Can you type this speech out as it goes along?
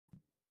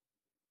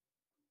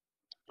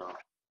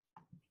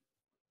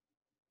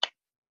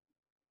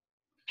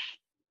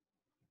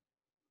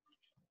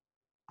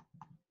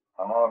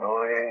Namo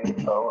Doi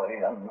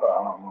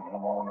Savayantanam,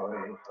 Namo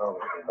Doi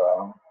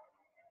Savayantanam,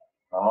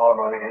 Namo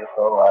Doi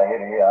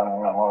Savayiriyam,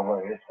 Namo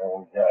Doi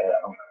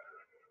Savajayam,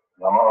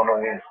 Namo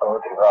Doi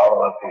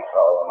Savatiravati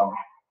Savanam,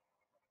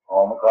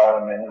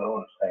 Omkar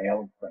Mindu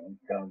Sanyam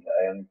Sankyam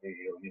Jayanti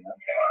Yogina,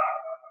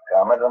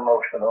 Kamadam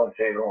Okshadam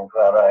Chai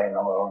Omkarai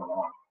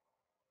Namo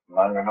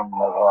Manganam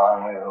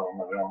Bhagwan Yo,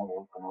 Manganam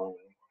Gokam,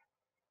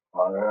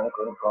 Manganam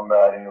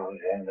Kunkandari Yo,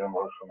 Jendram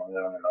Bosu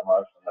Manganam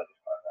Namas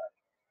Nadismana,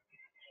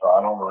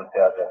 Swanam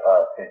Bhutya Jata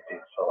Siti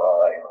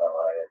Savai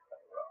Bhavaya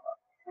Sarvama,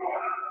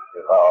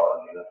 Vivao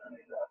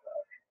Nidata.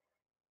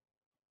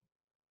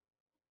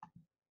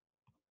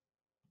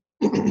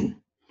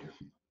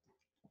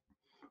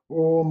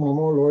 Om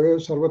Namo Loye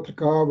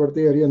Sarvatrika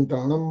Varti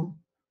Ariyantanam.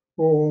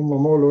 Om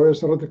Namo Loye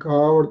Sarvatrika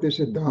Varti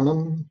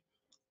Siddhanam.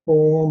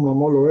 Om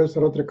Namo Loye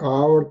Sarvatrika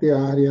Varti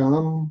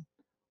Ariyanam.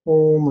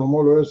 Om Namo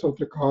Loye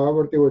Sarvatrika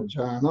Varti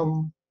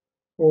Vajjanam.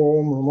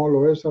 Om Namo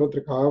Loye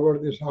Sarvatrika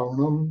Varti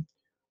Savanam.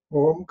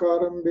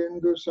 Omkaram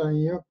Bindu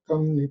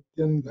Sanyaktam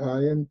Nityam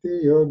Dhayanti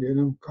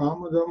Yoginam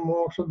Kamadam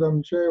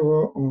Mokshadam Cheva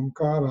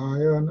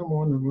Omkaraya Namo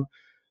Namo.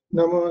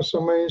 Namo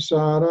Samay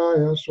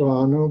Saraya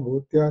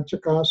Swanubhutya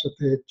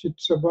Chakasate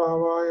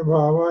Chitsabhavaya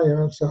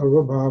Bhavaya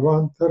Sarva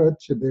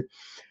Bhavantarachide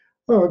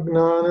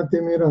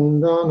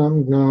Ajnanatimirandanam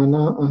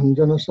Gnana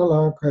Anjana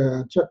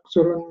Salakaya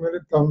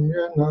Chaksurunmilitam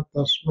Yena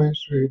Tasmai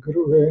Sri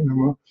Guruve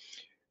Nama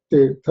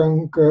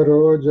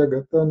Tirthankaro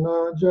Jagatana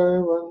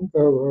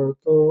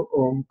Jayavantavarto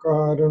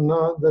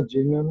Omkaranada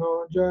Jinano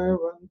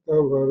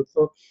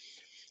Jayavantavarto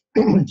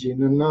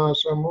Jinana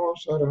Samo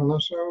Sarana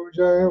Sau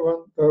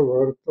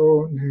Jayavantavarto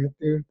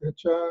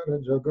Netirthachara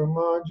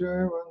Jagama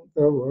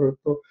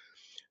Jayavantavarto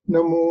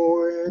Namo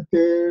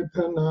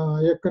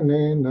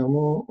Tirthanayakane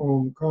Namo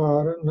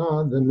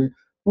Omkaranadane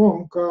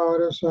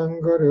Omkara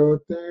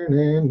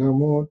Sangaryotene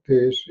Namo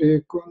Te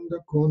Sri Kunda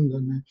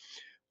Kundane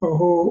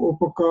Aho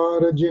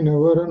Upakara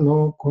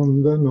Jinavarano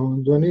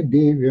Kundano Dvani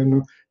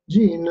Divyano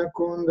Jina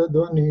Kunda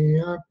Dvani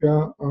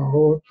Apya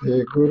Aho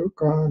Te Guru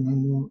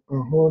Kanano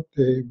Aho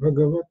Te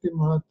Bhagavati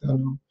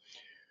Matano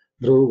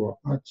Dhruva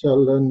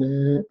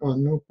Achalane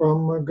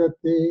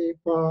Anupamagati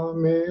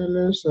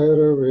Pamele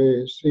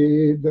Sarve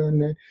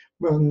Sidane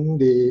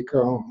Bandi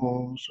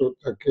Kaho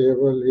Sutta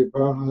Kevali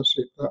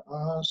Bhasita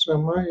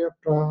Asamaya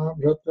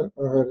Prabhrata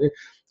Hare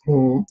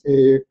Hum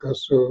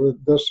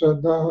Ekasuddha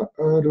Sada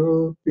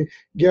Arupi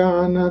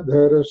Jnana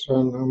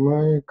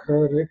Darshanamay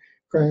Khare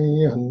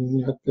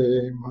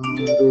Kayanyate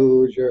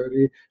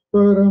Marujari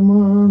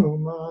Paramanu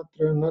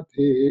Matra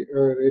Nathi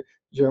Are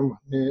Jam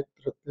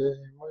Netrate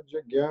Maj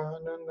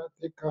Jnana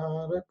Nati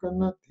Karak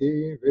Nati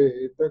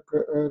Vedak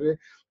Are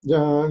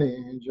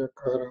Jani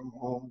Jakaram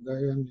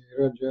Hodaya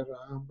Nirajara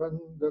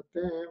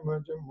Bandate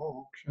Maj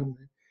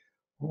Mokshane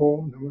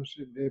Om Namah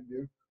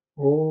Siddhebhyo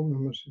Om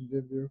Namah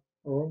Siddhebhyo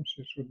Om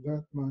Sri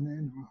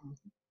Suddhatmane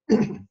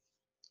Namaha.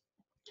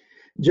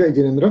 Jai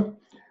Jinendra.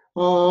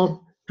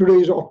 Today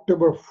is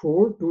October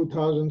 4,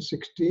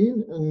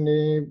 2016, and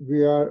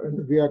we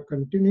are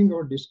continuing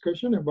our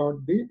discussion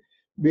about the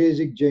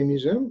basic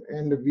Jainism,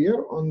 and we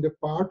are on the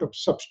part of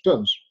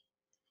substance.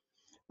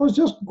 I was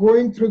just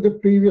going through the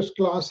previous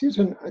classes,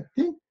 and I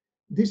think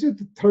this is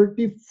the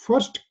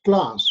 31st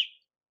class,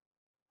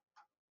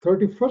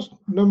 31st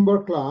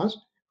number class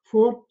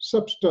for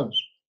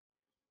substance.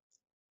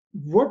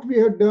 What we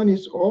have done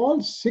is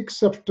all 6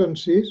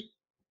 substances,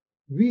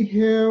 we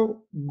have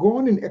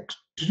gone in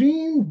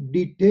extreme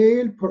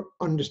detail for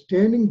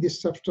understanding these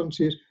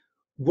substances,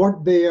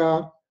 what they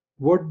are,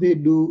 what they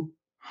do,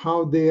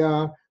 how they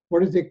are,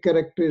 what is their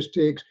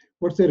characteristics,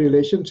 what's their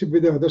relationship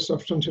with the other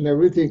substance and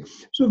everything.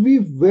 So we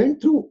went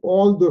through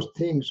all those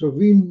things. So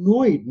we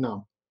know it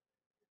now.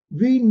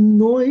 We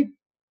know it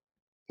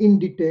in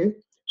detail.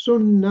 So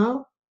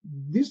now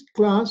this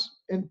class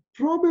and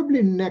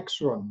probably next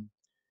one,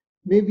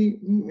 maybe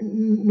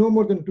no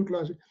more than 2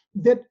 classes,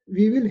 that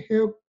we will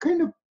have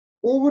kind of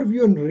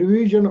overview and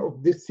revision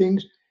of these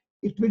things.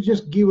 It will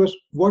just give us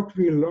what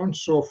we learned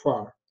so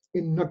far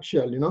in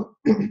nutshell,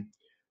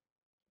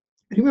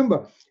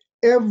 Remember,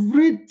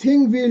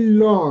 everything we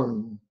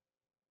learn,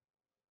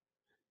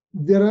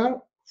 there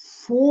are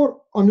 4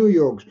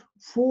 anuyogs,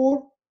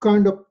 4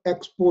 kind of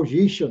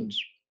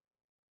expositions.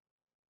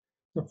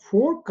 The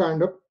 4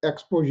 kind of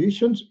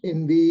expositions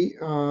in the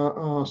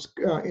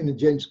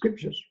Jain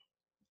scriptures.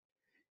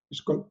 It's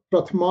called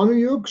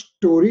Prathamanuyog,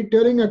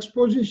 storytelling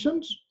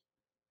expositions.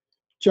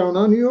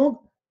 Chananuyog,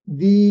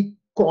 the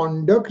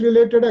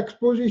conduct-related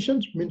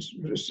expositions, means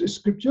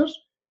scriptures.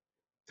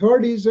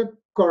 Third is a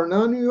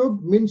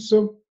Karnanuyog, means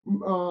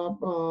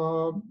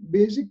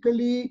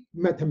basically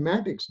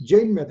mathematics,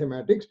 Jain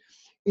mathematics,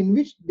 in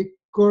which the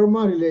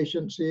karma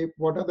relationship,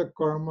 what are the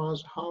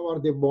karmas, how are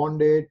they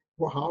bonded,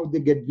 how they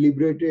get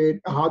liberated,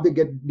 how they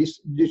get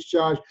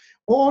discharged,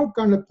 all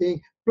kind of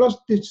thing, plus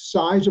the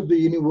size of the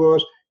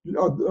universe, the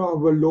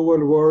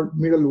lower world,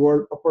 middle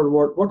world, upper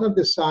world, what are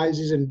the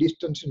sizes and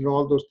distance and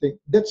all those things.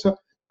 That's a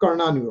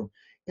Karnanuyog.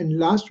 And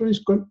last one is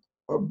called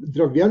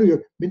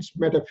Dravyanuyog, means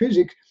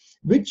metaphysics,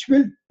 which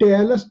will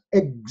tell us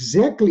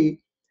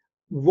exactly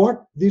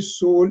what this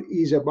soul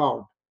is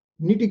about,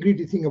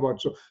 nitty-gritty thing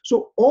about soul.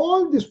 So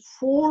all these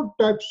four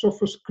types of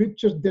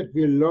scriptures that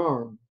we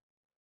learn,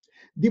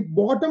 the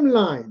bottom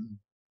line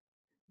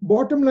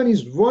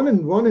is one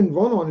and one and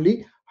one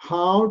only: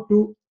 how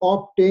to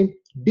obtain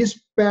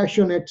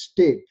dispassionate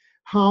state,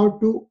 how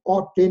to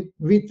obtain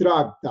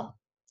vitragta.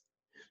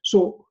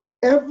 So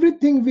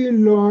everything we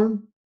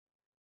learn,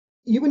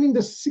 even in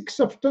the 6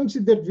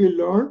 substances that we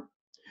learn,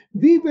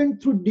 we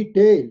went through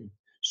detail.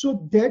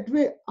 So that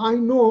way I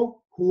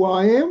know who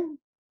I am.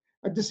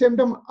 At the same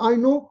time, I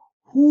know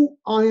who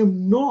I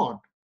am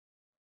not.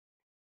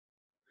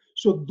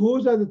 So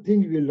those are the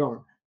things we learn.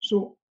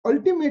 So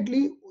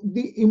ultimately,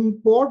 the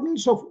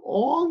importance of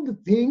all the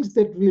things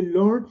that we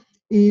learn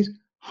is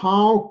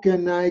how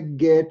can I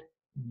get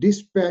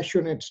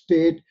dispassionate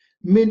state,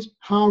 means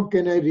how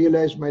can I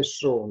realize my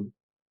soul.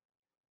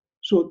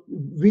 So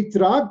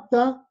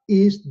vitragta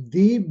is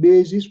the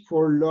basis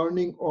for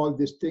learning all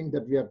these things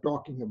that we are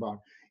talking about.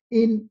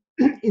 In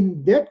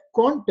that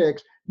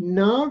context,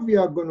 now we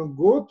are going to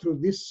go through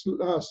these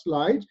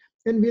slides,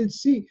 and we'll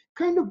see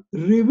kind of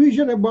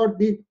revision about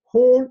the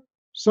whole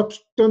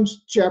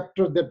substance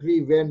chapter that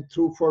we went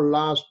through for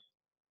last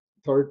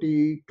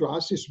 30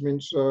 classes,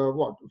 means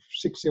what,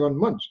 6-7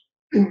 months.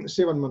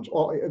 7 months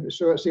or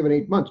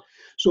 7-8 months.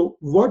 So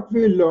what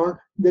we learned,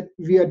 that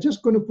we are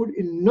just going to put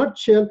in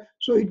nutshell,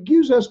 so it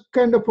gives us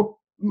kind of a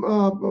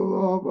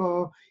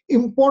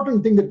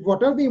important thing, that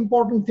what are the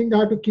important things I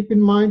have to keep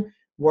in mind,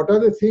 what are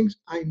the things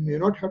I may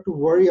not have to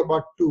worry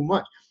about too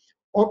much.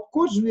 Of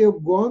course, we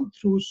have gone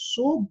through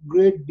so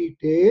great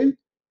detail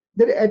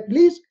that at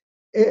least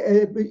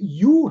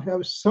you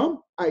have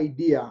some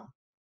idea,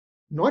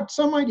 not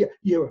some idea,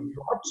 you have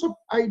lots of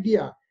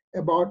idea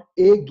about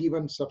a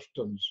given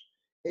substance,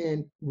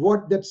 and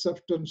what that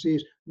substance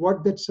is,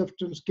 what that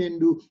substance can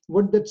do,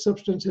 what that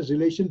substance has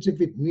relationship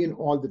with me, and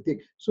all the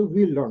things. So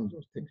we learn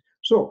those things.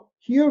 So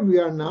here we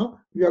are now,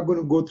 we are going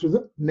to go through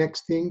the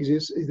next thing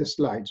is the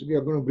slides. We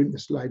are going to bring the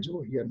slides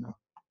over here now.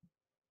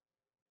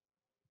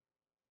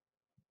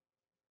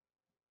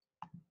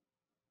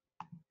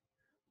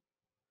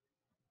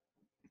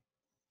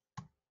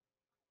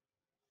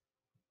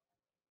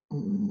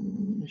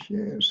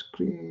 Share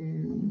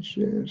screen,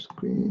 share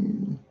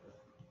screen.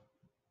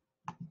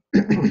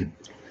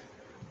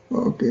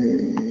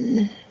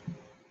 Okay.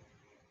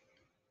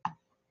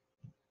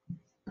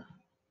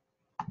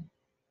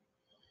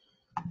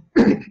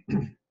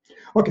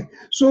 Okay,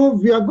 so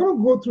we are going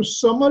to go through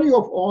summary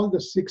of all the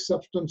 6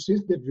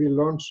 substances that we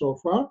learned so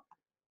far.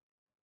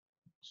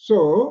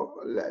 So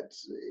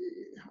let's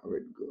see how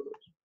it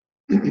goes.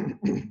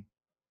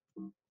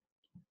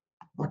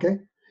 Okay,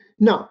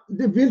 now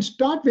we'll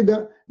start with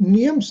the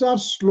Niyamsar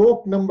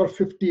slok number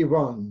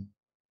 51.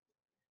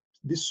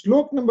 The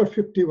slok number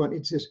 51,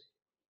 it says,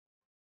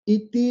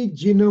 Iti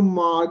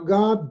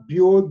jinamarga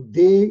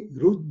byode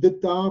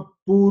ruddhata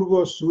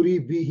purva suri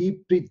vihi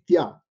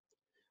pritya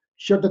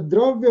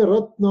shatadravya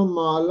ratna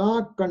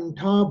mala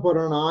kantha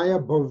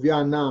paranaya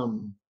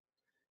bhavyanam.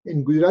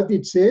 In Gujarati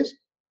it says,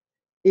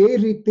 એ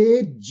રીતે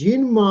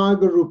જીન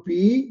માર્ગ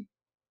રૂપી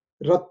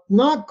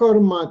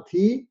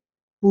રત્નાકરમાંથી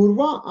પૂર્વ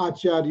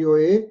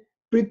આચાર્યોએ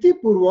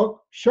પ્રીતિપૂર્વક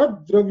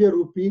ષડદ્રવ્ય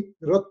રૂપી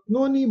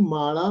રત્નોની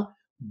માળા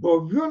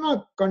ભવ્યોના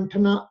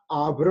કંઠના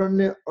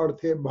આભરણને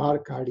અર્થે બહાર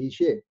કાઢી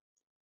છે.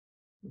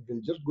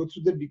 We'll just go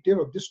through the detail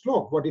of this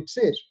slok, what it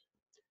says.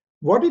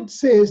 What it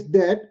says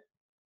that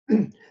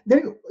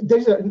there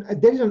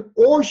is an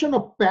ocean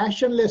of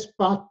passionless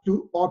path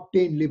to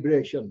obtain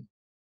liberation.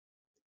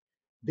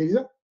 There is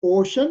an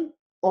ocean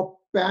of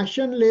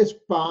passionless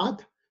path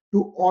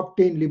to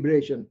obtain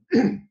liberation.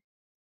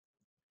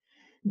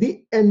 The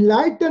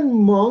enlightened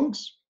monks,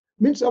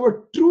 means our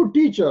true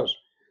teachers,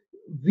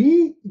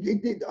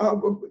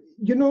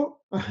 you know,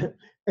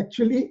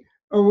 actually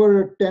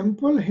our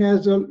temple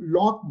has a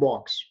lock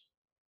box,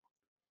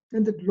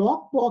 and that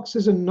lock box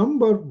is a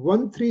number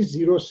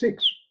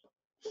 1306.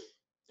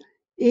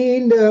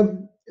 And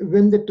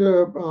when that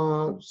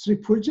Sri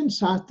Fuljan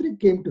Sastri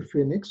came to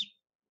Phoenix,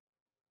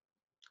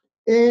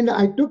 and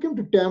I took him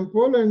to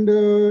temple, and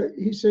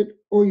he said,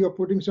 oh, you're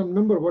putting some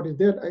number, what is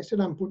that? I said,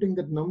 I'm putting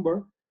that number.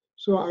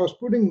 So I was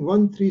putting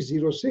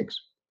 1306.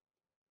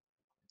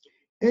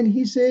 And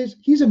he says,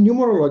 he's a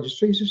numerologist.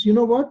 So he says, you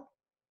know what?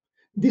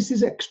 This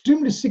is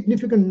extremely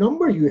significant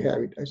number you have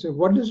it. I said,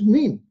 what does it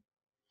mean?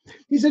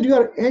 He said, you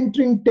are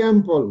entering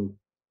temple.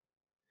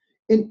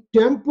 And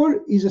temple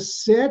is a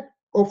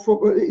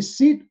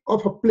seat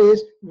of a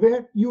place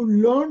where you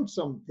learn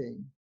something.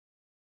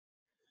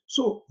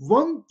 So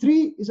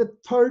 13 is a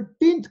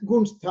 13th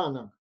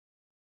Gunsthanak.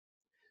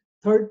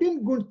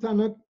 13th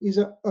Gunsthanak is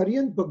a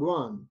Aryan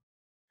Bhagwan,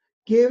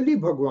 Kevli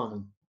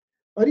Bhagwan.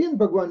 Aryan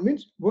Bhagwan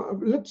means,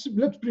 let's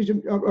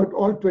presume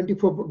all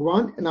 24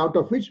 Bhagwan, and out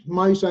of which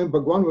Mahasaya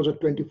Bhagwan was a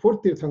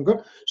 24th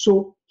Tirthankar.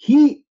 So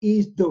he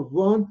is the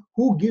one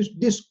who gives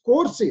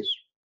discourses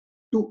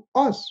to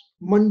us,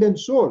 mundane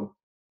soul,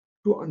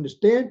 to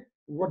understand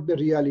what the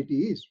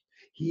reality is.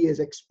 He has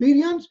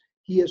experience,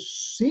 He has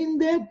seen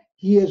that,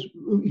 he is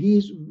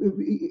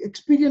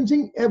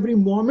experiencing every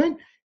moment,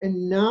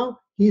 and now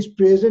he is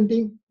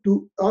presenting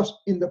to us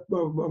in the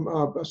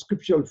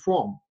scriptural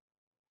form.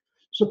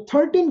 So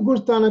 13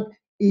 Gursthanak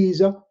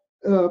is a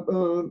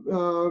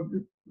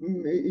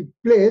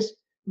place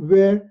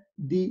where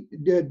the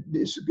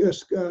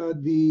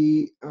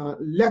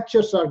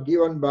lectures are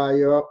given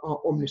by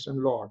Omniscient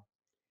Lord.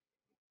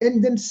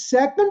 And then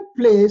second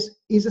place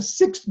is a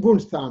sixth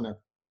Gunsthanak,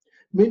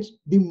 means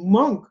the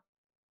monk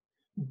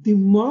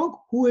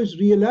who has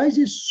realized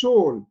his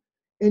soul,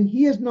 and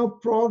he has now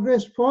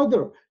progressed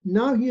further.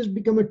 Now he has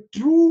become a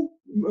true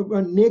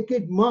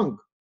naked monk.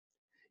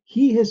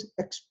 He has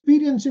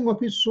experiencing of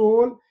his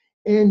soul,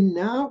 and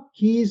now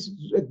he is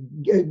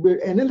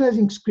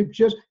analyzing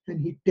scriptures, and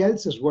he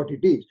tells us what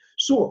it is.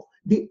 So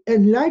the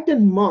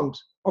enlightened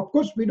monks, of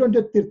course, we don't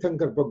have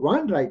Tirthankar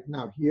Bhagwan right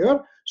now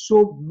here.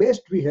 So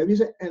best we have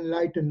is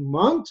enlightened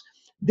monks.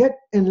 That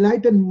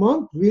enlightened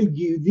monk will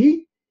give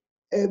the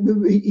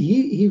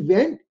he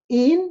went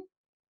in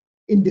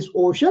this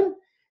ocean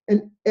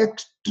and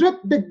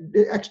extracted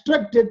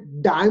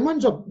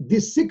diamonds of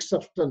these six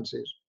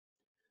substances.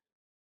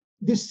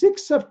 The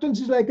six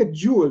substances like a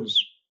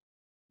jewels,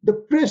 the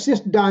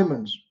precious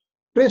diamonds,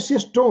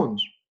 precious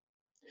stones.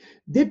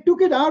 They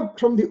took it out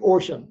from the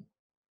ocean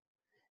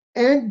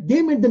and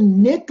they made the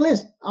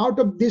necklace out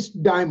of these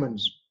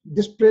diamonds,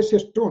 these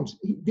precious stones.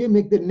 They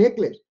make the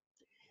necklace,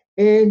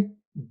 and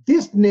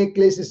this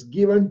necklace is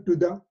given to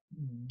the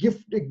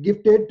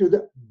gifted to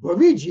the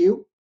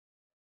Bhavijiv.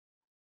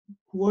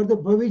 Who are the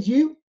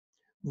Bhavijiv?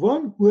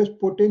 One who has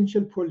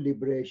potential for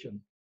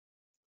liberation.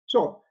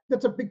 So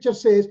that's a picture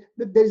says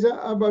that there is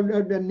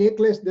a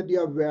necklace that you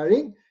are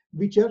wearing,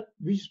 which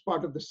is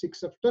part of the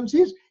six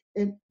substances.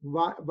 And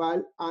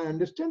while I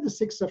understand the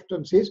six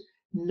substances,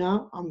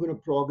 now I'm going to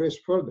progress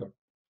further.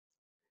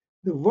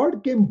 The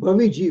word came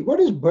Bhaviji. What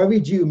does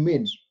Bhaviji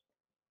means?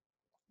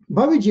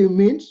 Bhaviji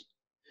means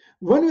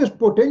one who has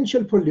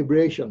potential for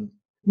liberation.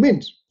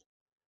 Means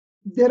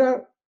there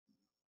are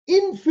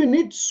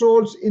infinite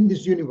souls in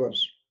this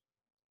universe.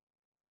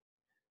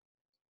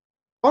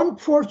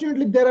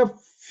 Unfortunately, there are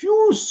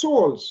few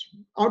souls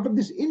out of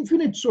this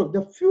infinite soul.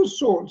 The few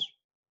souls,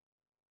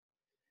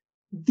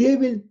 they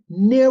will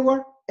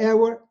never,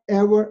 ever,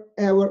 ever,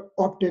 ever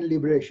obtain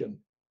liberation.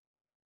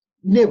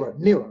 Never,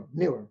 never,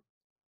 never.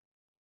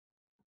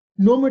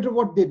 No matter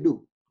what they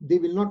do, they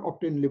will not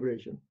obtain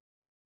liberation.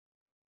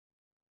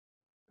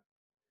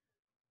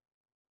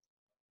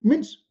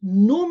 Means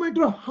no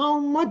matter how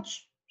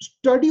much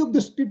study of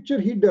the scripture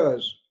he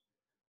does,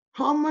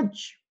 how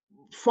much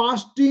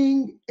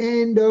fasting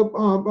and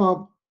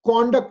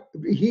conduct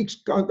he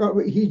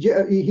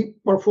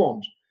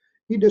performs.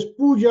 He does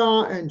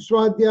puja and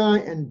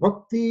swadhyaya and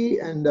bhakti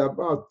and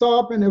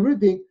tap and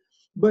everything,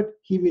 but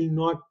he will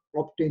not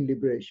obtain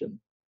liberation.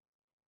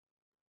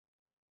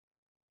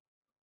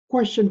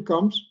 Question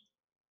comes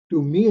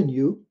to me and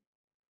you: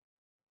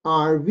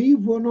 are we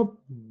one of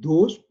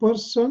those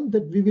persons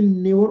that we will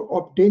never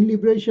obtain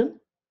liberation?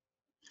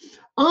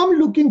 I'm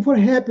looking for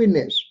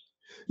happiness.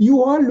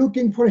 You are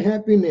looking for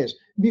happiness.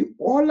 We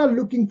all are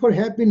looking for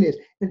happiness,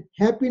 and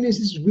happiness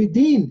is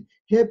within.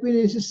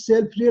 Happiness is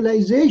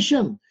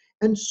self-realization.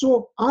 And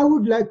so I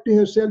would like to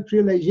have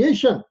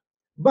self-realization.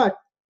 But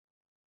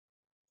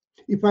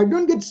if I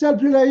don't get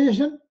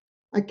self-realization,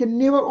 I can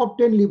never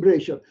obtain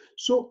liberation.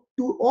 So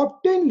to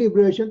obtain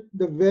liberation,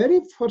 the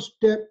very first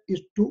step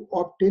is to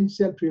obtain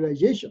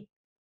self-realization.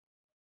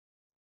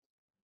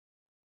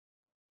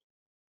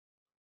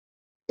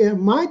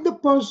 Am I the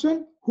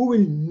person who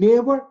will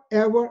never,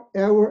 ever,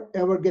 ever,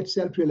 ever get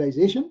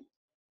self-realization?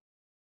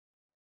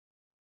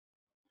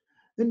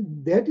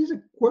 And that's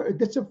a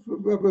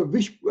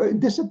wish.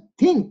 That's a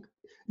thing.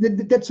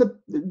 That's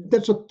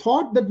a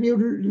thought that we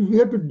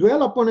have to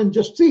dwell upon and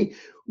just see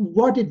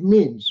what it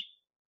means.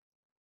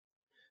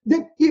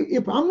 Then,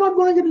 if I'm not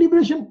going to get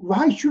liberation,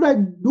 why should I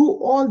do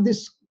all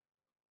this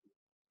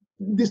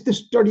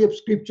study of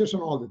scriptures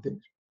and all the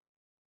things?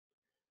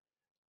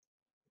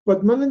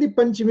 Padmanandi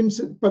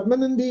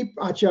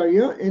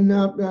Acharya,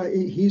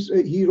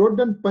 he wrote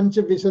down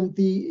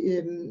Panchavisanti.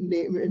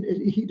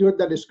 He wrote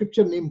that a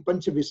scripture named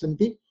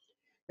Panchavisanti,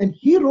 and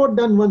he wrote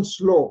down one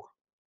slok.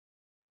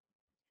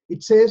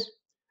 It says,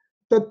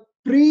 "Tat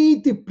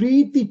priti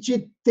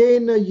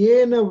chittena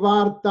yena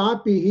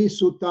vartapi hi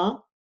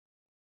sutta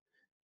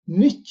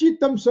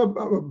nishchitam sa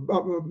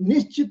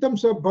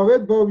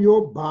bhavet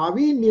bhavyo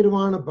bhavi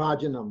nirvana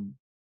bhajanam."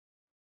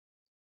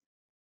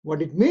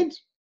 What it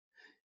means?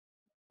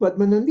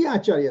 Padmanandi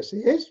Acharya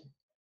says,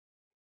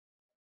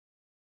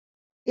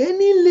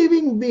 any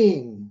living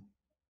being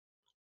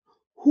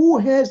who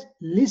has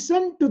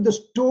listened to the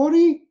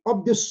story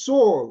of the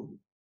soul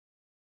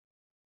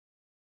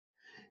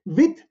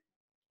with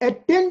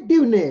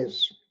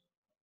attentiveness,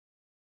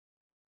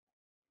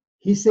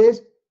 he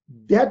says,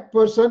 that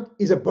person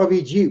is a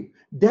Bhavijiv.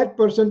 That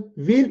person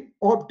will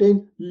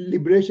obtain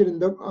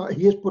liberation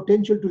he has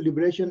potential to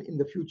liberation in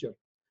the future.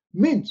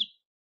 Means,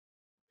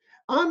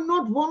 I'm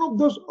not one of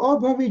those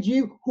abhavi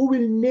jeev who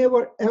will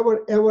never,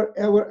 ever, ever,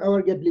 ever,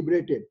 ever get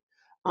liberated.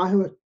 I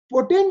have a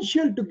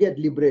potential to get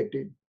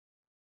liberated.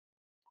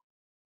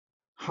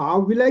 How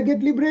will I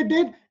get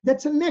liberated?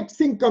 That's the next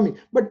thing coming.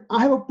 But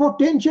I have a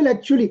potential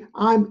actually.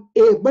 I'm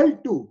able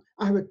to.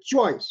 I have a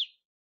choice.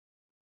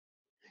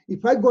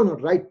 If I go on the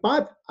right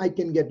path, I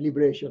can get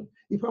liberation.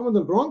 If I'm on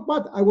the wrong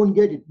path, I won't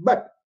get it.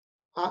 But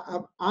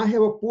I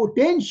have a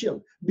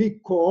potential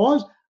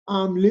because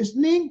I'm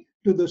listening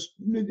to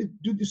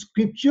the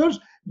scriptures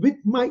with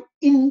my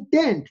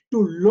intent to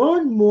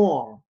learn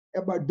more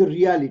about the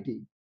reality.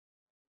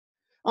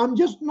 I'm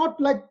just not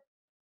like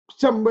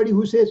somebody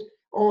who says,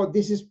 oh,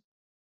 this is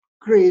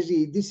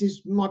crazy, this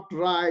is not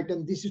right,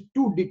 and this is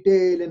too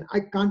detailed, and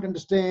I can't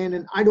understand,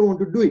 and I don't want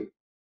to do it.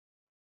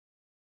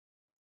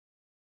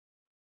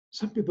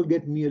 Some people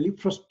get merely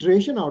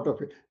frustration out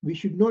of it. We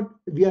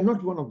are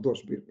not one of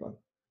those people.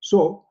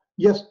 So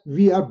yes,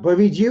 we are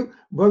Bhavijiv.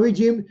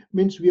 Bhavijiv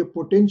means we have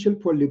potential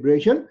for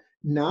liberation.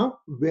 Now,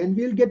 when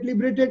we'll get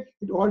liberated,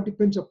 it all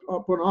depends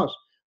upon us.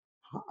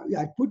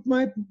 I put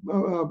my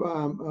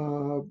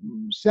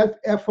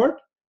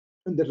self-effort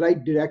in the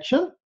right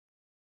direction,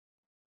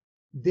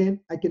 then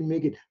I can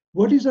make it.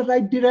 What is the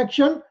right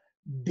direction?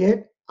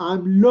 That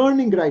I'm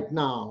learning right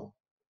now.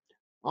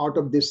 Out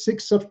of the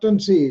 6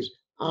 substances,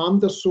 I'm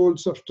the soul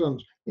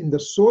substance. In the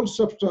soul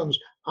substance,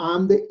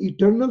 I'm the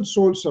eternal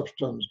soul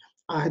substance.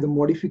 I have the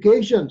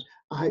modifications,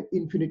 I have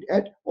infinite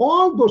at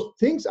all those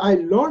things I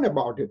learn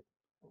about it.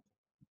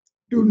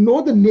 To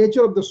know the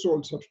nature of the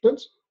soul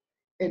substance.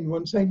 And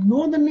once I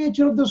know the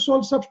nature of the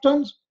soul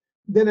substance,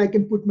 then I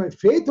can put my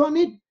faith on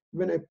it.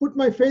 When I put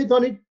my faith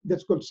on it,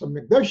 that's called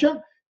Samyak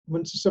Darshan.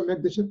 Once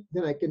Samyak Darshan,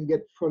 then I can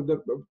get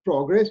further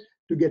progress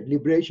to get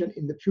liberation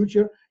in the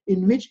future,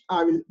 in which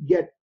I will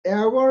get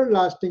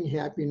everlasting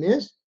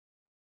happiness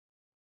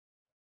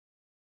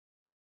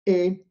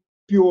and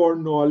pure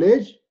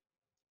knowledge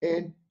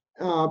and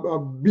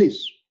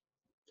bliss.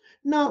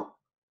 Now,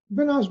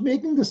 when I was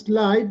making the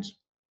slides,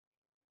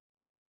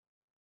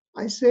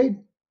 I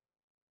said,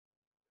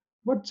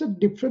 what's the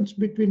difference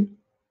between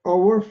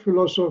our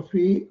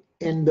philosophy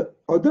and the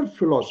other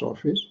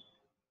philosophies?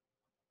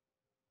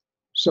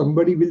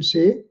 Somebody will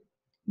say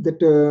that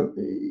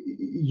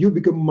you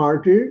become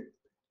martyr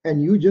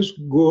and you just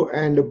go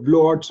and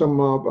blow out some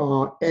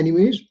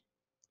enemies,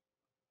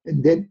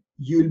 and then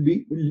you'll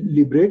be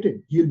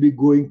liberated. You'll be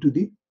going to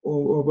the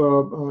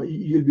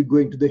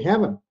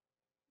heaven.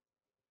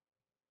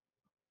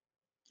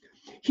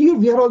 Here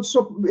we are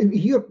also,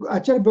 here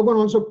Acharya Bhagavan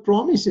also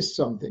promises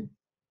something,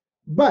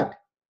 but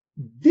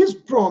this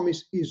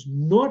promise is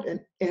not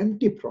an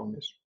empty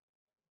promise.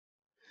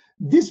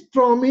 This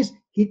promise,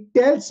 he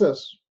tells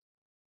us,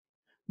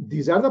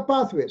 these are the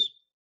pathways,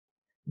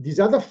 these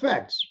are the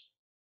facts,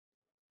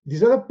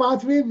 these are the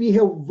pathway we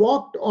have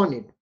walked on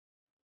it.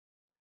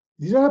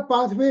 These are the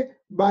pathway,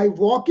 by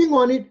walking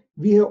on it,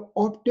 we have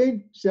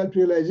obtained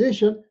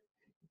self-realization.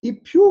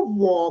 If you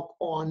walk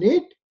on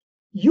it,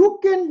 you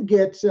can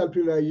get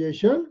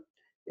self-realization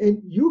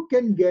and you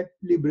can get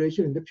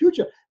liberation in the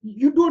future.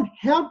 You don't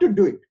have to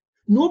do it.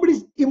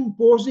 Nobody's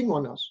imposing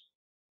on us.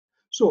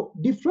 So,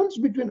 difference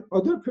between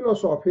other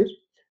philosophies,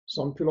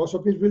 some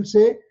philosophies will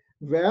say,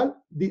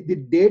 well, the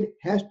dead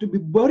has to be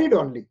buried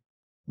only.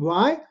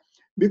 Why?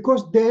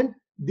 Because then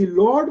the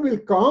Lord will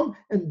come,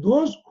 and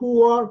those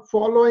who are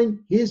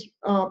following his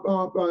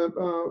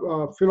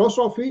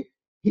philosophy,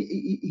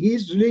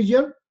 his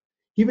religion,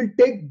 he will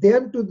take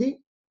them to the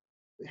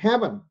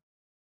heaven.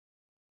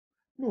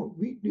 No,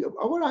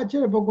 our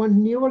Acharya Bhagavan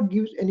never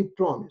gives any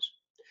promise.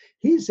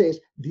 He says,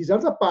 these are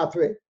the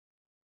pathway,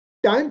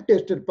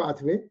 time-tested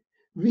pathway.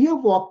 We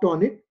have walked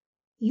on it.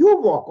 You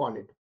walk on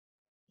it.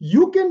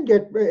 You can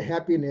get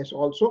happiness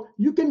also.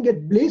 You can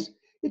get bliss.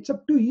 It's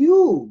up to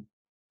you.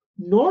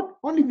 Not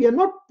only, we are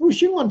not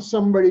pushing on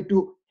somebody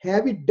to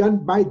have it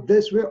done by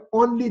this way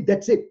only,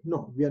 that's it.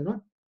 No, we are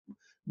not.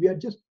 We are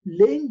just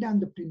laying down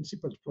the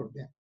principles for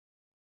them.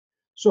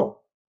 So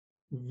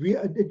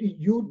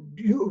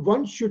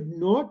one should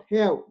not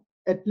have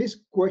at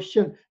least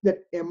question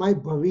that am I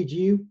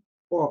Bhavijiv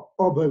or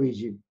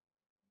Abhavijiv.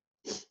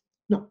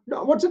 Now,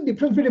 what's the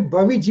difference between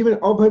Bhavijiv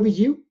and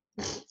Abhavijiv?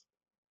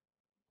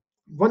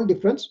 One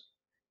difference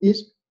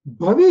is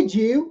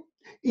Bhavijiv,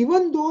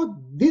 even though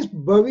this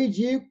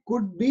Bhavijiv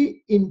could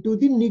be into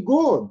the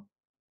Nigod,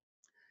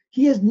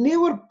 he has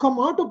never come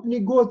out of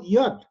Nigod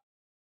yet.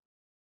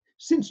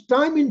 Since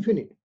time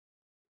infinite,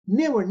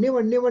 never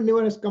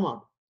has come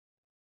out.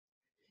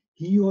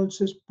 He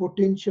also has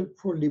potential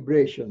for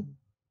liberation.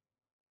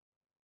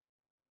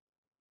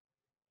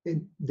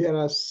 And there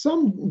are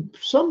some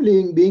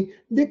living beings,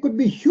 they could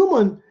be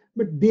human,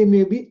 but they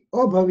may be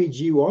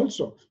abhavijiv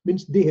also,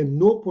 means they have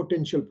no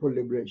potential for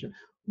liberation.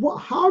 Well,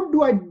 how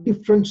do I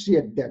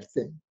differentiate that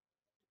thing?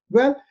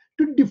 Well,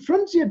 to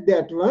differentiate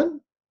that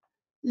one,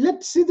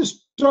 let's see the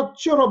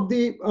structure of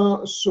the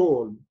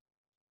soul.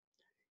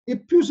 If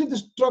you see the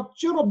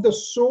structure of the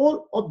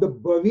soul of the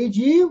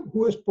Bhavijiv,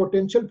 who has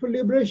potential for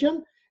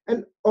liberation,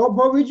 and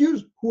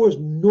Abhavijiv, who has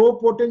no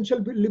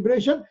potential for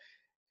liberation,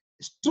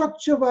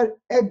 structure were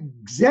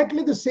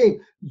exactly the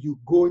same. You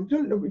go to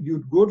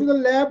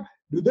the lab,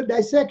 do the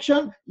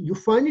dissection, you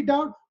find it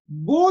out.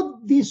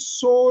 Both these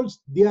souls,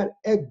 they are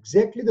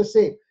exactly the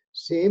same.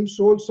 Same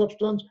soul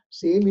substance,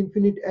 same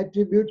infinite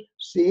attributes,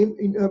 same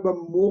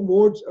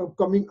modes of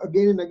coming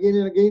again and again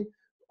and again.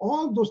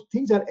 All those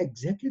things are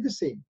exactly the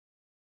same.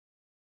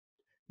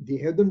 They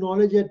have the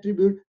knowledge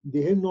attribute,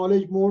 they have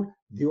knowledge mode,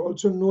 they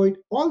also know it.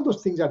 All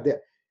those things are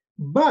there.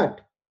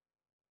 But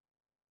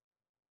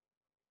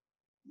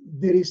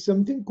there is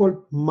something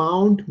called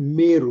Mount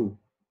Meru,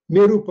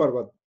 Meru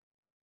Parvat.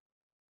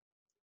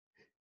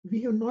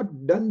 We have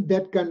not done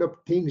that kind of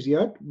things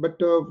yet, but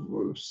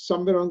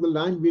somewhere on the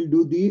line we'll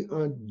do the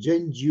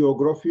Jain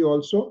geography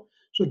also.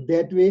 So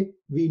that way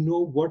we know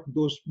what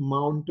those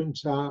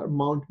mountains are.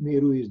 Mount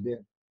Meru is there.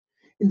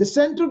 In the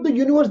center of the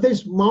universe, there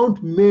is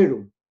Mount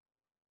Meru.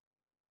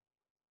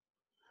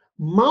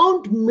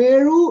 Mount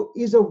Meru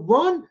is a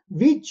one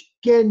which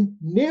can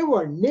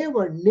never,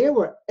 never,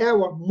 never,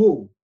 ever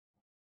move.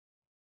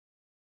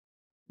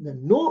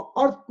 No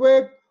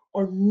earthquake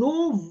or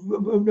no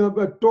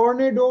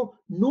tornado,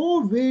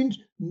 no winds,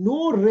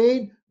 no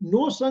rain,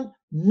 no sun,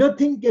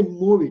 nothing can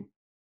move it.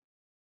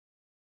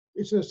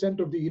 It's in the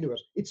center of the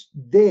universe. It's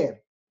there,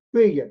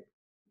 period.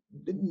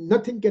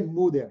 Nothing can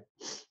move there.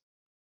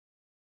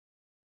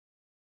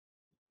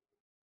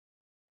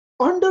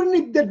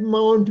 Underneath that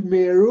Mount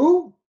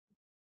Meru,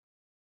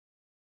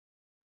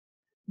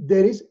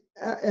 there is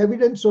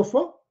evidence of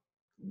a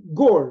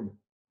gold.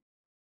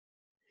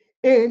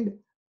 And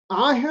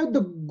I have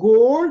the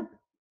gold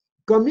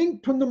coming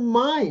from the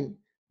mine.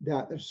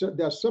 There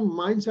are some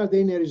mines are there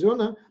in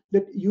Arizona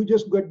that you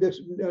just got this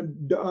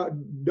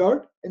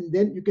dirt and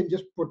then you can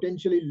just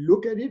potentially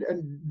look at it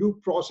and do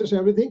process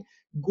everything.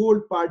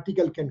 Gold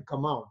particle can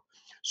come out.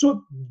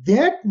 So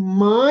that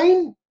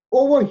mine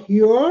over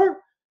here,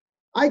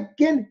 I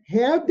can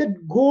have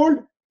that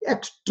gold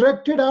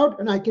extracted out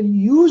and I can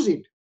use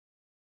it.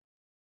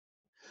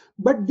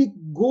 But the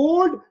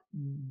gold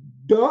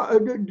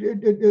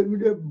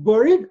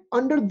buried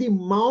under the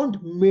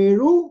Mount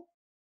Meru,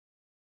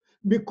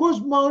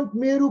 because Mount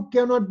Meru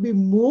cannot be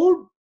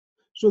moved,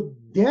 so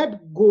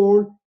that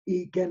gold,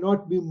 it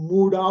cannot be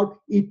moved out.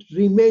 It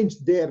remains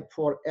there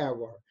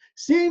forever.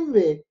 Same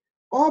way,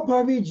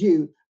 Abhavi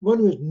Jiv, one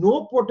who has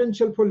no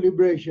potential for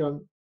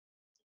liberation,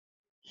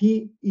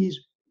 he is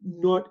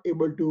not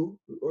able to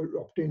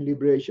obtain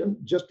liberation,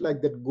 just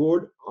like that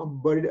gold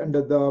buried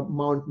under the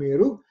Mount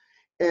Meru.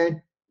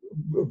 And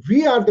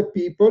we are the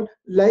people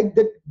like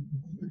that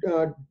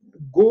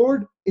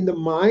gold in the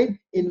mine,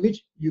 in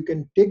which you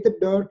can take the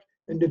dirt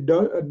and the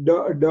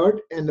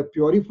dirt and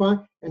purify,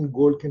 and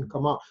gold can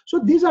come out. So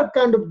these are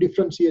kind of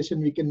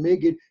differentiation we can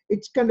make it.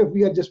 It's kind of,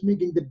 we are just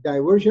making the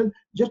diversion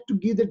just to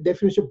give the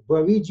definition of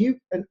Bhavijiv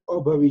and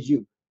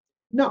Abhavijiv.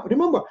 Now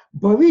remember,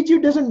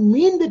 Bhavijiv doesn't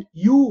mean that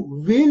you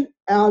will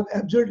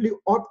absolutely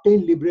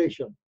obtain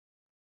liberation.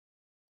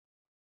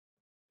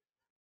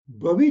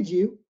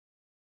 Bhavijiv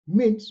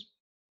means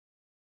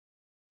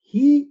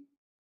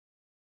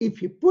if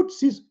he puts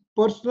his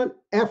personal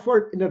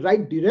effort in the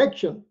right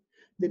direction,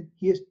 then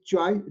he has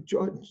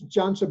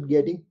chance of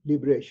getting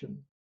liberation.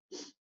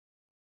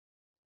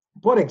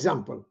 For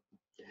example,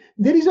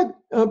 there is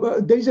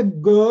a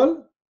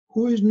girl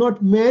who is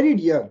not married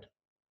yet.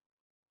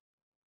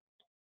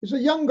 It's a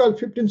young girl,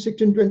 15,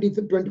 16, 20,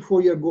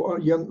 24-year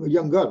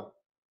young girl.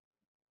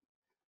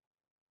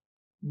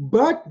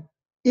 But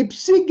if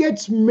she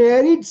gets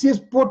married, she has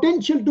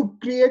potential to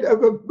create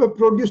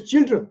produce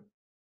children,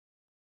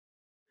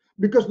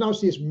 because now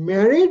she is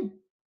married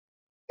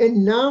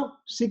and now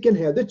she can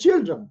have the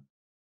children.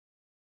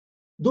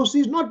 Though she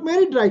is not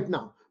married right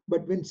now,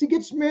 but when she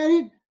gets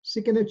married,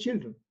 she can have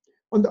children.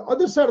 On the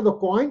other side of the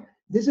coin,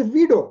 there's a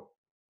widow.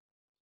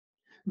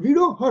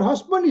 Widow, her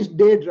husband is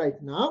dead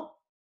right now,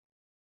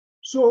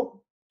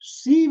 so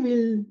she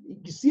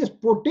has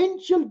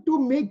potential to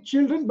make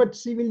children, but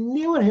she will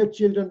never have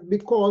children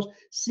because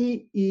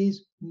she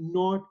is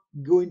not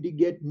going to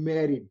get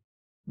married,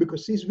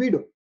 because she's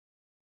widow.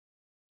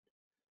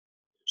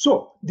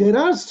 So there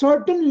are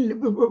certain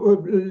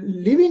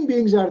living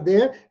beings are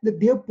there that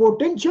they have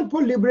potential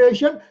for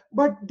liberation,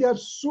 but they are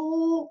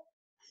so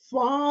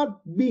far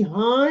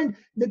behind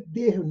that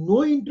they have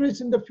no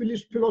interest in the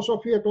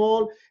philosophy at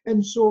all,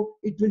 and so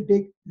it will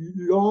take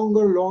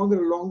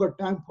longer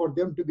time for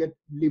them to get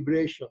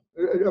liberation,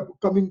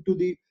 coming to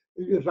the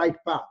right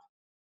path.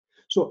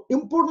 So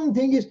important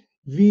thing is,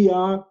 we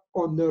are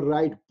on the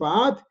right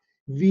path.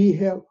 We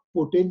have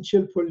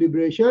potential for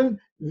liberation.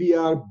 We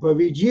are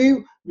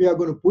Bhavijiv. We are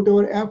going to put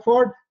our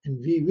effort and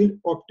we will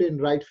obtain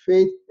right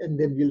faith, and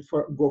then we'll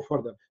go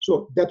further.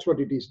 So that's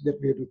what it is that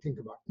we have to think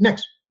about.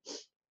 Next.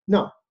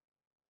 Now,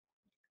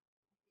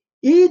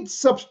 each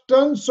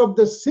substance of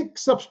the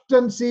 6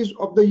 substances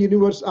of the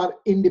universe are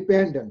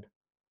independent.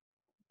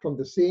 From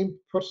the same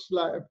first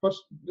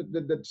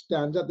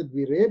stanza that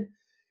we read,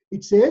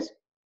 it says,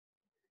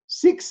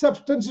 6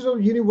 substances of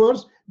the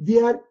universe,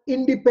 they are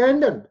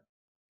independent.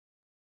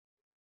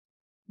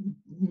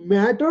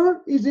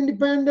 Matter is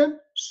independent,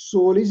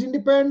 soul is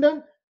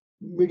independent,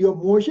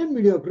 medium motion,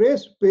 medium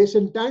grace, space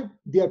and time,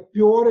 they are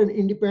pure and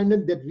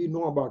independent, that we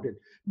know about it.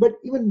 But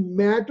even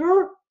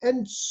matter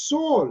and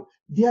soul,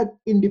 they are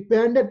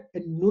independent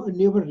and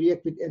never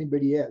react with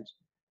anybody else.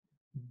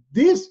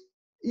 This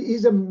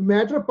is a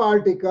matter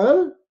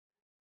particle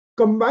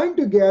combined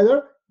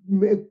together,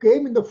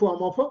 came in the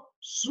form of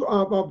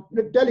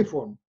a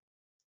telephone,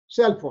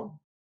 cell phone.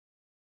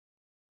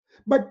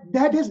 But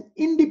that has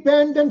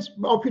independence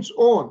of its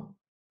own.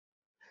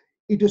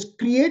 It was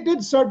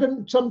created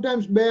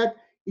sometimes back.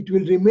 It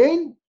will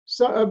remain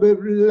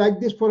like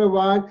this for a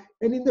while,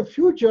 and in the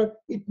future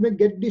it may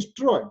get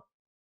destroyed.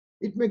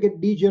 It may get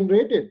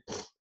degenerated,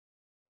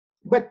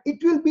 but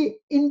it will be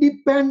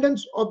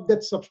independence of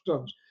that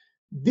substance.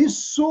 This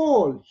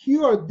soul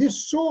here,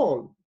 this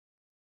soul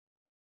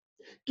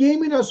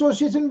came in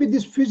association with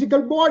this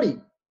physical body.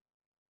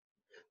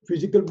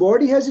 Physical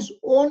body has its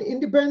own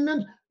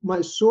independence,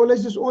 my soul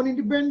has its own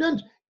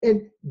independence,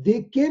 and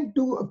they came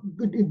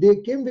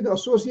with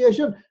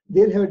association.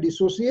 They'll have a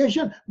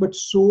dissociation, but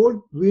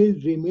soul will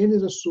remain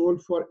as a soul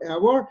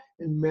forever,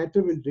 and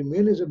matter will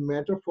remain as a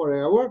matter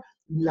forever.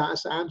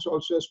 Science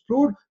also has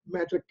proved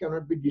matter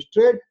cannot be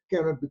destroyed,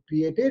 cannot be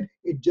created,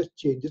 it just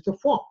changes the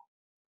form.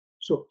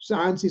 So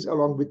science is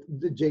along with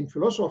the Jain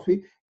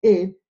philosophy,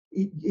 and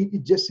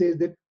it just says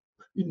that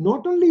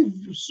not only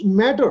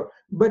matter,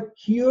 but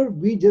here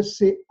we just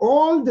say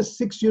all the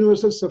six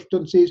universal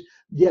substances,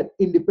 they are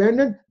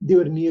independent, they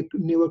were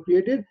never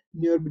created,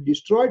 never be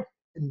destroyed,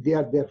 and they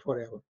are there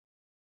forever.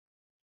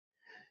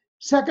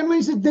 Second one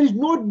is there is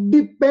no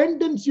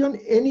dependency on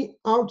any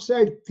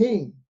outside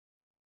thing.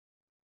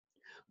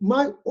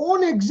 My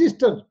own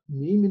existence,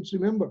 me means,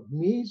 remember,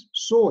 me is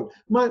soul.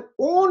 My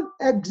own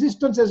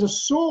existence as a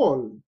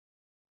soul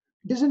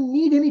doesn't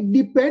need any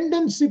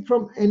dependency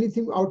from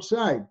anything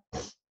outside.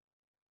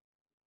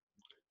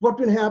 What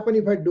will happen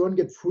if I don't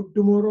get food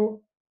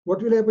tomorrow?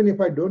 What will happen if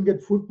I don't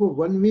get food for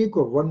 1 week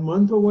or 1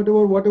 month or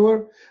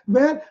whatever?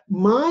 Well,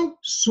 my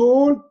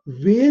soul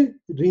will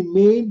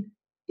remain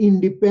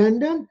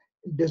independent.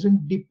 It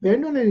doesn't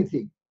depend on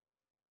anything.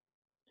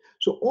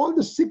 So all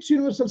the six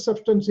universal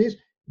substances,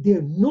 they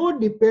have no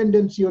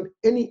dependency on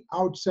any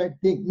outside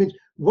thing. Means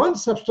one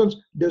substance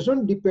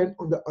doesn't depend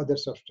on the other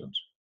substance.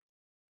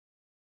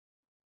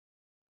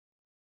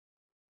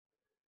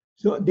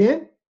 So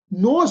then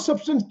no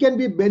substance can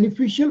be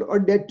beneficial or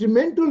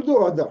detrimental to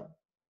other.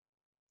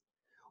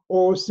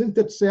 Or since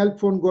that cell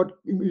phone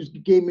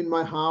came in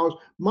my house,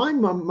 my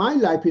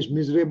life is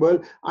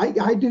miserable.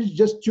 I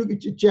just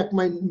check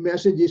my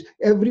messages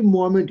every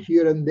moment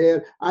here and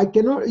there. I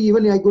cannot,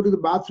 even I go to the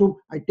bathroom,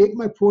 I take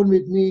my phone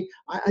with me.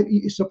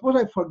 Suppose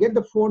I forget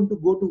the phone to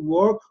go to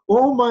work.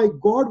 Oh my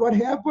God, what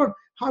happened?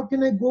 How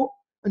can I go?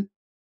 And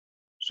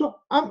so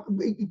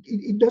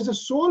does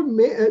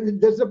the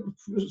does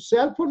the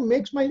cell phone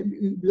makes my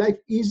life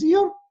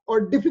easier or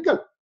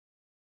difficult?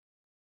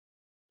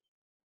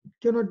 It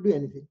cannot do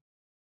anything.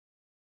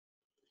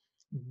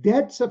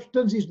 That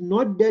substance is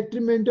not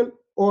detrimental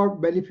or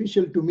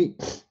beneficial to me.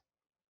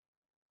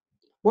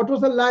 What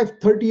was the life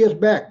 30 years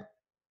back,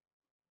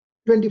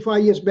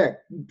 25 years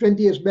back,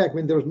 20 years back,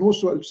 when there was no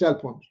cell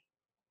phones?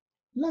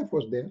 Life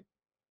was there.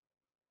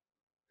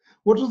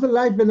 What was the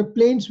life when the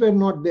planes were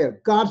not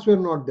there, cars were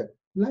not there?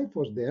 Life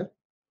was there.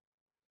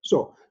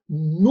 So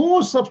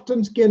no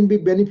substance can be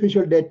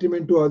beneficial,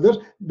 detriment to others,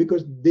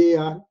 because they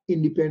are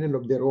independent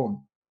of their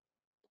own.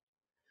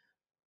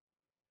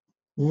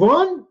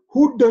 One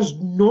who does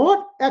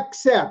not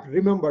accept,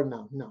 remember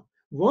now,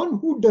 one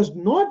who does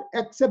not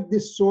accept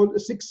this soul,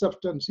 six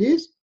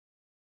substances,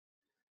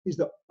 is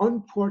the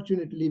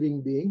unfortunate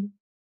living being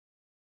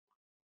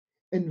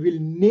and will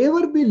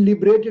never be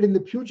liberated in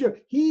the future.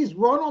 He is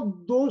one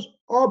of those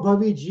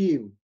abhavi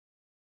jeev.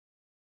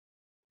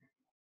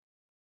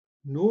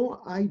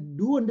 No, I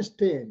do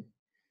understand.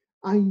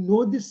 I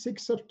know these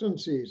six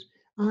substances.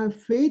 I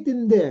have faith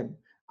in them.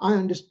 I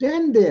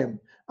understand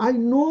them. I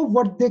know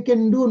what they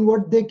can do and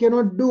what they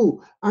cannot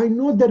do. I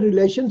know the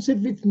relationship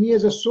with me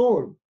as a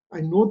soul. I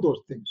know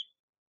those things.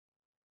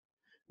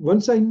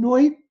 Once I know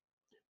it,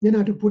 then I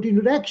have to put it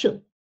into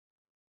action.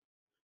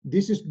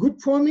 This is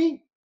good for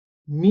me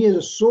as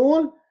a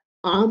soul.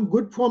 I'm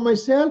good for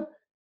myself,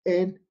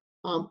 and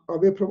I'm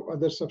away from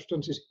other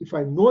substances. If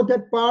I know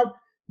that part,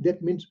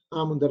 that means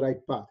I'm on the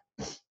right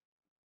path.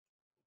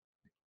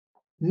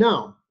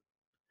 Now,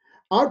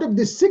 out of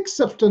the six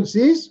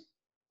substances,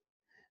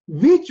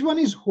 which one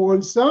is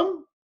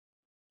wholesome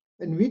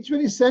and which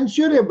one is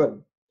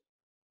censurable?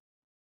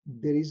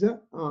 There is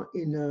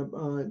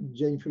in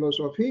Jain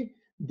philosophy,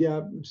 there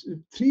are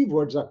three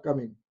words are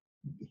coming: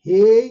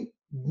 he,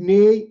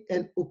 gnei,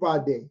 and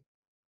upade.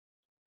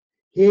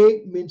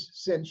 He means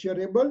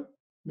censurable,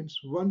 means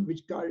one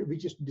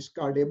which is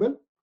discardable.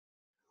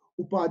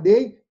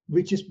 Upade,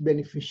 which is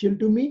beneficial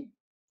to me.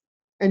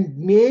 And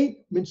gnei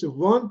means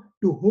one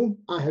to whom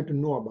I have to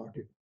know about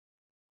it.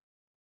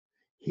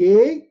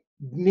 He,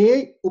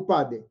 gnei,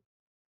 upade.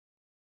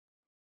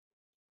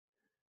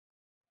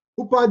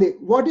 Upade,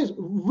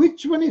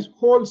 which one is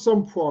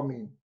wholesome for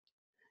me?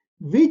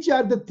 Which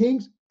are the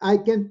things I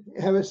can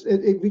have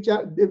which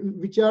are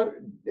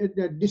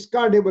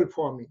discardable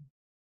for me.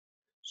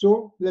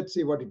 So let's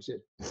see what it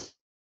says.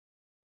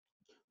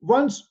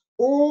 One's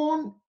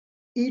own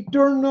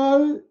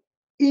eternal,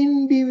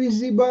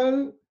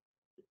 indivisible,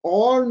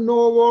 all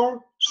knower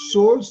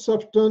soul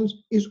substance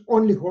is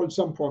only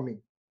wholesome for me.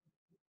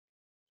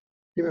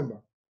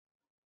 Remember,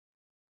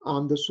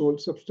 I'm the soul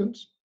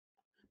substance.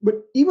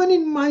 But even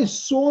in my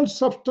soul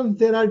substance,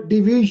 there are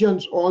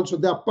divisions also,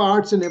 there are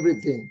parts and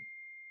everything.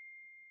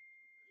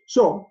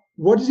 So,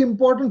 what is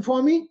important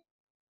for me?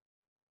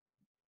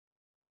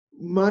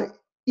 My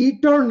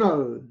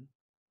eternal,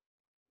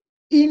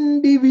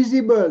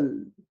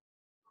 indivisible,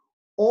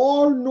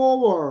 all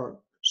knower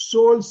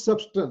soul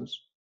substance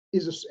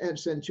is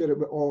essential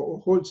or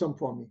wholesome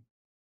for me.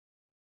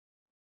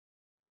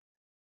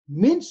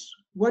 Means,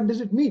 what does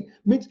it mean?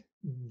 Means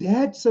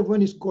that's the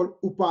one is called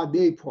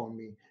upadey for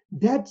me.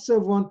 That's the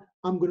one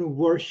I'm going to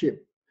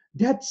worship.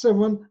 That's the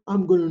one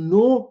I'm going to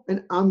know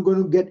and I'm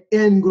going to get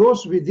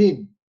engrossed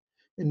within.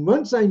 And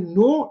once I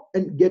know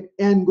and get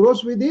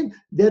engrossed within,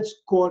 that's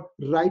called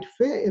right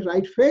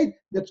faith,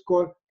 that's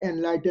called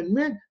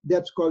enlightenment,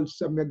 that's called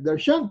samyak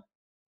darshan.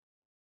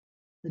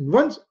 And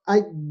once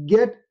I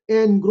get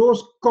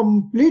engrossed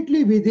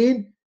completely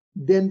within,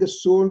 then the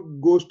soul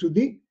goes to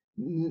the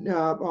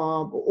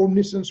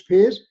omniscience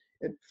phase,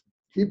 and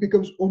he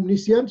becomes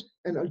omniscient,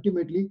 and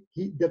ultimately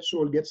that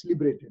soul gets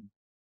liberated.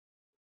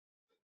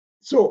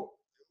 So,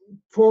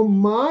 for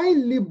my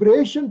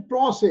liberation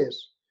process,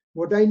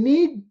 what I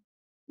need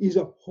is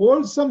a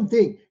wholesome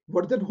thing.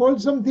 What is that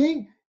wholesome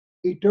thing?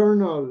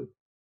 Eternal,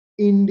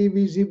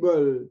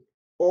 indivisible,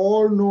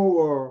 all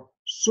knower,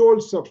 soul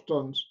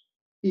substance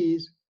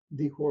is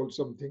the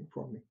wholesome thing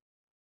for me.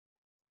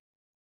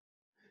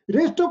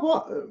 Rest of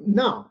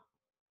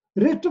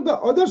the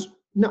others.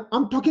 Now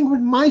I'm talking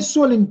about my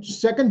soul. In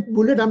second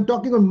bullet, I'm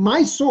talking on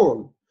my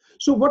soul.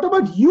 So what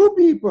about you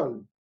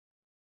people?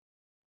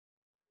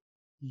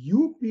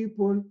 You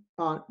people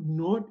are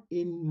not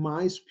in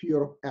my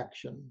sphere of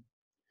action.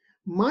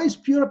 My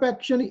sphere of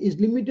action is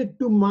limited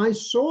to my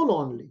soul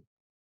only.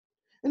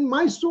 And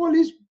my soul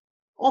is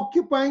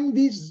occupying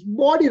this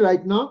body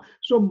right now.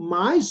 So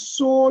my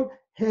soul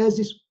has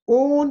its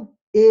own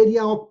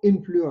area of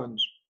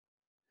influence.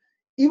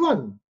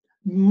 Even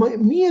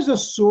me as a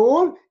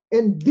soul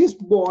and this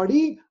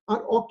body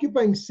are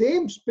occupying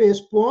same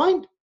space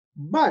point,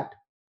 but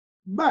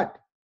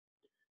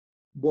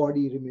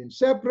body remains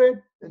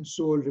separate and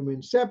soul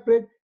remains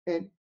separate,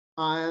 and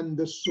I am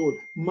the soul.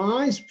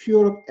 My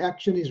sphere of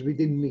action is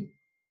within me.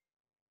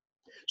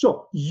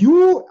 So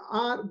you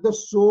are the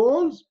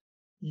souls.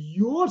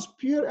 Your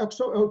sphere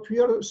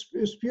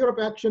of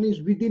action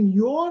is within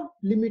your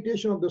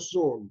limitation of the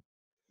soul.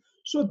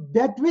 So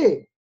that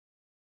way,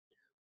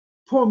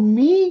 for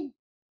me,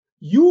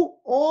 you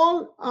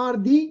all are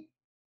the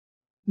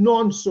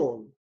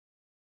non-soul.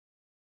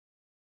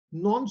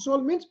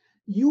 Non-soul means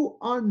you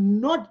are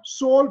not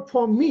soul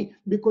for me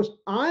because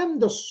I am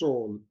the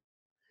soul.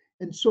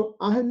 And so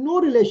I have no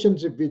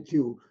relationship with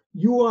you.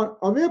 You are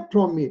away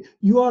from me.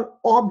 You are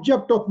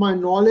object of my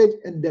knowledge,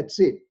 and that's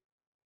it.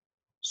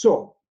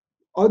 So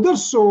other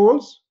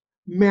souls,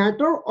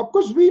 matter, of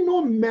course we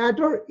know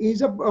matter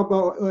is a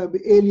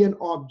alien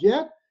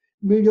object,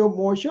 medium of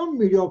motion,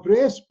 medium of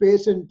rest,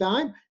 space and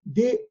time.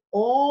 They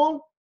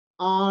all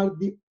are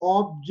the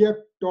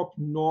object of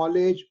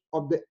knowledge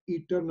of the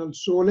eternal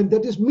soul, and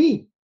that is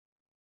me.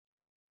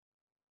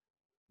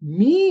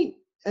 Me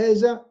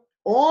as a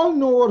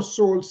all-knower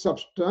soul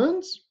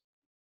substance,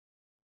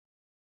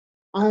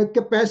 I have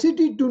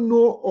capacity to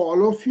know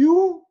all of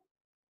you,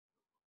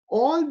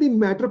 all the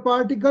matter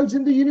particles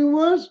in the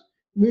universe,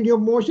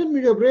 medium of motion,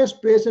 medium of rest,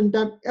 space and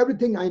time,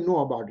 everything I know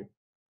about it.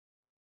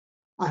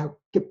 I have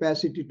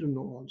capacity to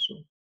know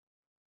also.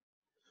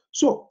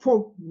 So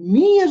for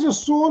me as a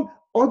soul,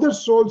 other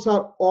souls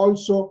are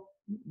also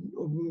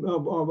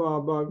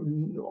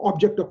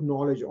object of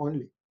knowledge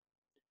only.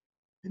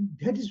 And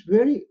that is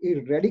very a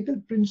radical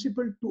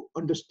principle to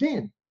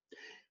understand.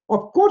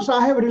 Of course,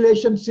 I have a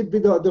relationship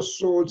with the other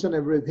souls and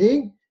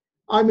everything.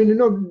 I mean,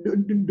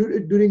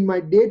 during my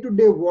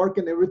day-to-day work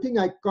and everything,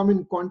 I come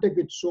in contact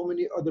with so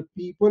many other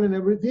people and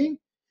everything.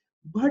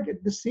 But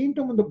at the same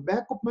time, on the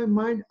back of my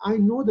mind, I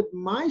know that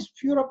my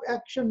sphere of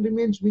action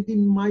remains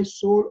within my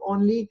soul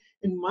only,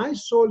 and my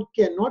soul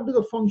cannot do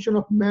the function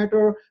of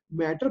matter.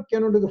 Matter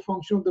cannot do the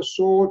function of the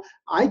soul.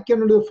 I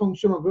cannot do the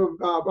function of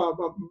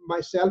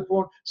my cell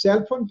phone.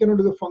 Cell phone cannot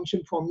do the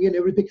function for me and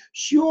everything.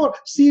 Sure,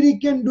 Siri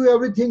can do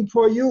everything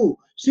for you.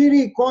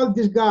 Siri, call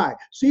this guy.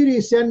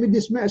 Siri, send me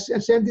this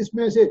message. Send this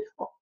message.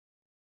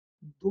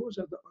 Those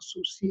are the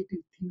associated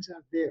things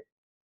are there.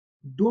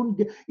 Don't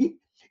get.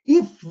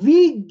 If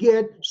we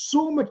get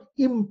so much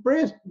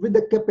impressed with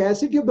the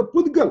capacity of the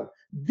Pudgal,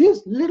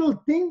 this little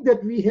thing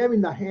that we have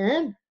in the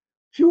hand,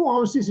 few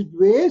ounces it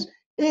weighs,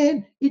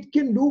 and it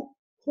can do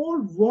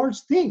whole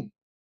world's thing.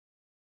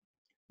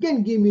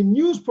 Can give me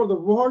news for the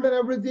world and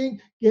everything,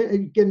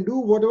 can do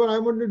whatever I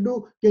want to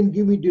do, can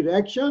give me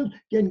direction,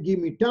 can give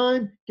me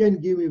time,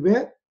 can give me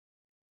where,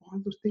 all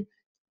those things.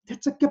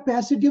 That's a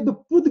capacity of the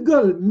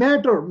Pudgal,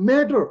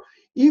 matter.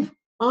 If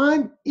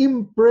I'm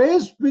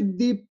impressed with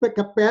the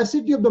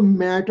capacity of the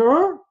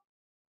matter,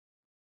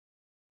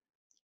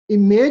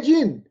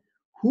 imagine,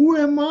 who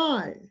am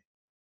I?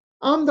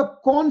 I'm the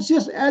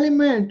conscious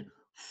element,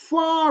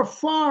 far,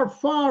 far,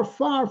 far,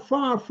 far,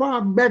 far,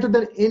 far better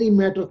than any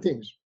matter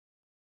things.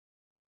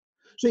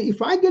 So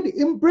if I get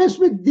impressed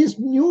with this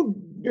new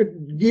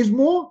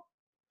gizmo,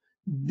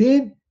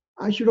 then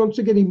I should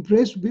also get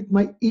impressed with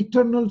my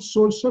eternal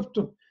soul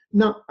substance.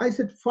 Now, I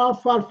said far,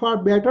 far,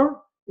 far better.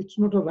 It's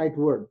not a right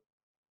word.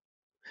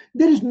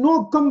 There is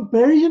no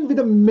comparison with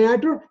the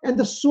matter and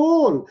the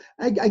soul.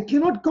 I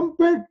cannot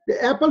compare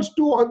apples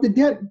to,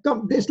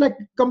 it's like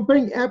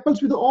comparing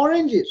apples with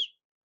oranges.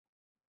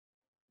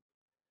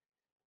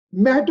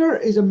 Matter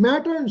is a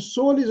matter and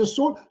soul is a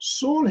soul.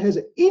 Soul has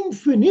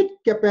infinite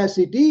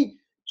capacity.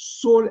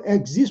 Soul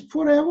exists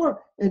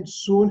forever, and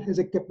soul has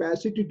a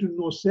capacity to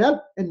know self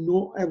and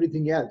know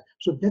everything else.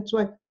 So that's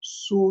why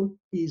soul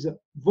is a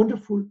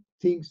wonderful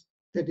thing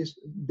that is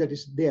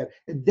there.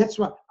 And that's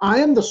why I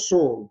am the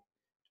soul.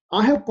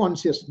 I have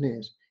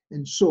consciousness,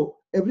 and so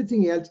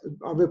everything else is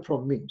away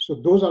from me.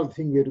 So those are the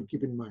things we have to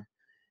keep in mind.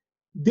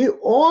 They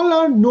all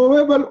are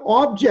knowable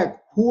object.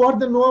 Who are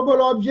the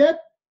knowable object?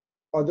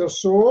 Other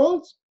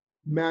souls,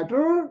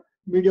 matter,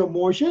 medium of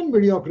motion,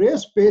 medium of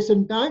rest, space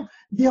and time.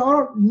 They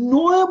are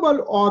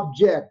knowable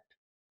object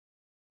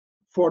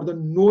for the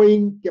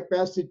knowing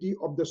capacity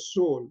of the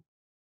soul.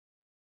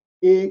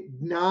 A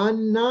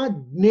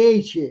gnana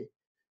gneche.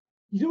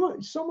 You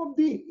know, some of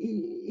the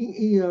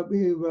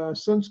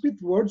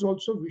Sanskrit words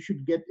also we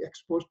should get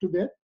exposed to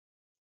that.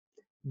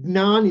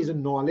 Gnan is a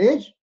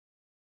knowledge,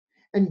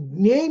 and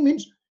gne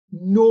means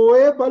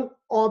knowable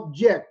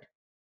object.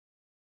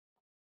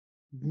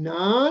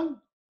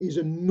 Gnan is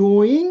a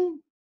knowing.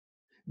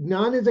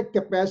 Gnan is a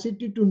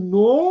capacity to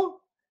know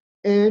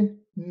and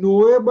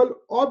knowable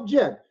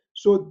object.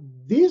 So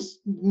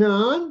this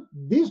Gnan,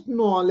 this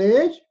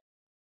knowledge,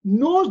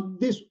 knows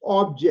these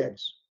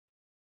objects.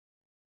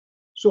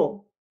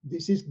 So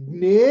this is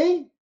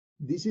Gne,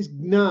 this is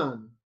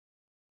Gnan.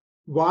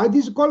 Why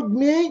this is called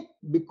Gne?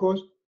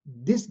 Because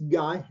this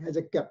guy has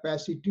a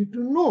capacity to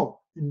know,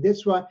 and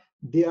that's why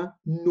they are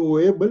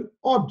knowable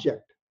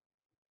object.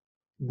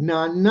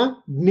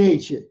 Gnana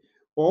Gneche.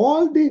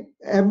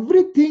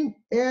 Everything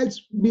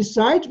else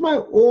besides my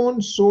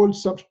own soul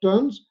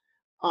substance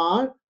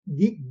are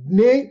the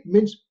Gne,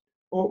 means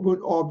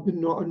knowable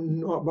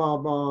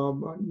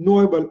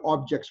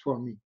objects for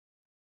me.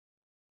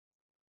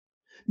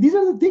 These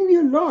are the things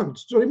you learned.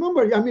 So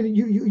remember, I mean,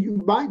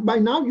 you by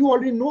now you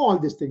already know all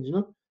these things, you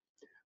know.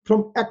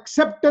 From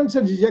acceptance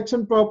and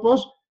rejection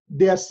purpose,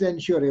 they are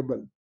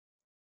censurable.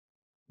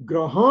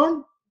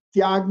 Grahan,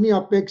 Tyagni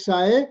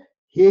Apeksae,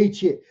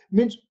 Heche,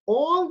 means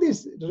all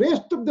this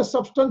rest of the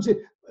substances,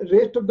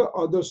 rest of the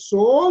other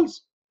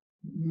souls,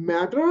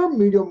 matter,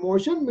 medium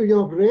motion, medium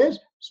of rest,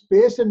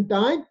 space and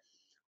time,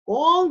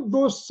 all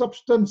those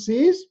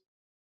substances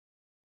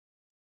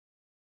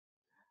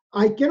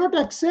I cannot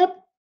accept,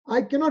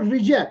 I cannot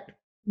reject,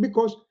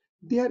 because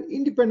they are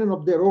independent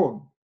of their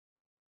own.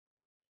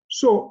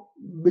 So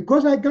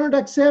because I cannot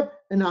accept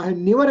and I have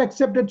never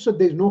accepted, so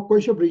there is no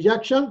question of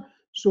rejection.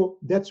 So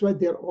that's why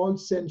they are all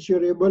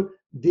censurable.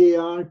 They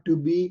are to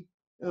be,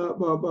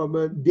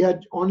 they are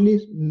only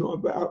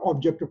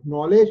object of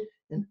knowledge,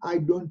 and I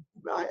don't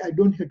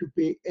have to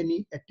pay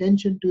any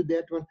attention to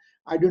that one.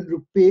 I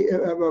don't pay,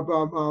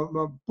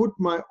 put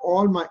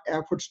all my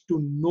efforts to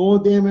know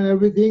them and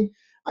everything.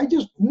 I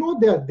just know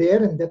they are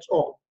there, and that's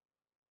all.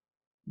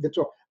 That's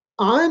all.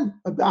 I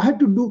have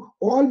to do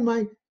all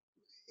my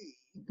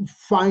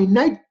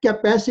finite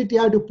capacity,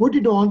 I have to put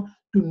it on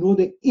to know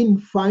the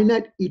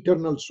infinite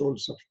eternal soul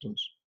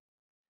substance.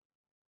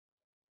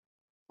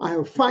 I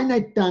have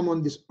finite time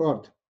on this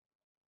earth.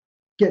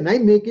 Can I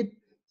make it?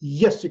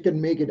 Yes, you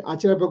can make it.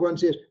 Acharya Bhagavan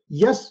says,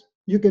 yes,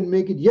 you can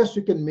make it. Yes,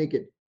 you can make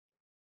it,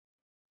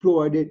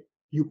 provided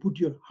you put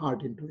your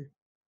heart into it.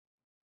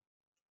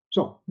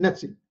 So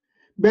that's it.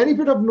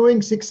 Benefit of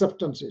knowing 6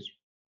 substances.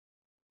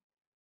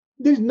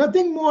 There is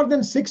nothing more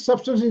than 6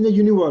 substances in the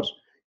universe.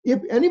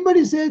 If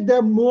anybody says there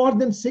are more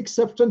than 6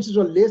 substances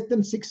or less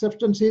than 6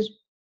 substances,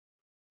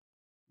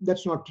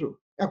 that's not true,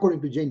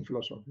 according to Jain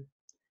philosophy.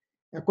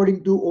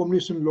 According to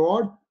Omniscient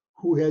Lord,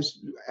 who has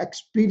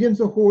experienced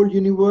the whole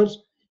universe,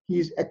 he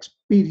is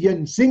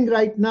experiencing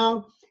right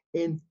now,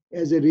 and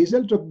as a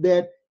result of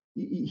that,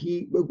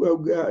 he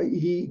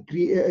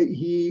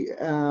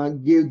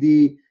gave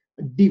the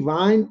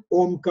divine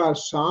Omkar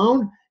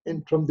sound,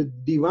 and from the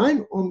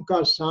divine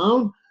Omkar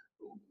sound,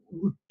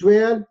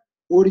 12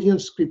 original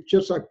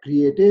scriptures are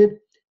created,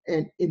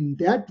 and in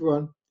that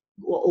one,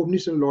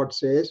 Omniscient Lord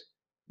says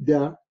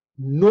there are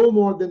no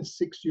more than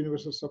 6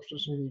 universal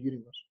substances in the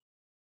universe.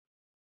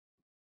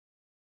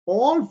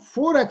 All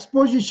 4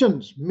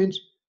 expositions means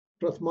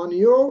Prathman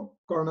Yog,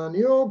 Karnan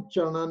Yog,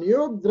 Charanan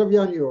Yog,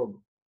 Dravyan Yog,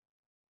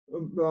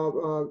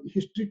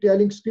 history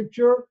telling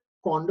scripture,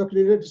 conduct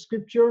related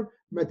scripture,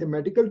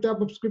 mathematical type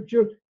of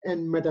scripture,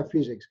 and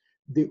metaphysics.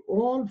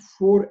 All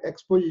 4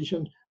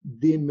 expositions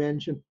they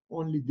mention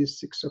only these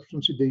 6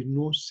 substances. There is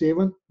no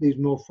 7, there is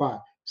no 5,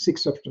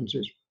 6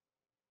 substances.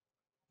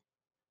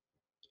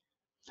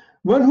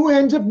 One who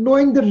ends up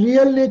knowing the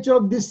real nature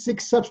of these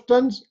 6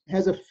 substances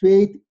has a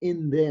faith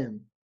in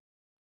them.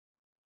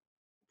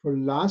 For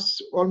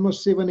last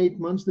almost 7-8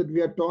 months that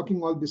we are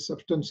talking all these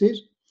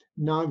substances,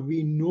 now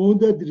we know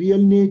the real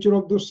nature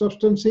of those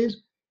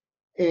substances,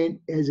 and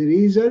as a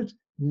result,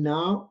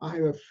 now I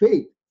have a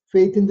faith.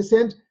 Faith in the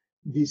sense,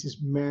 this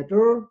is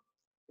matter,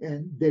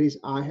 and there is,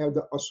 I have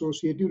the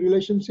associative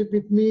relationship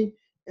with me,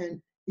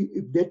 and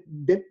if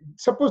that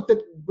suppose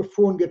that the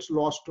phone gets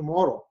lost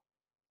tomorrow,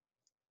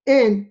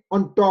 and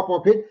on top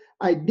of it,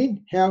 I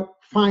didn't have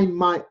find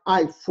my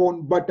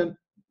iPhone button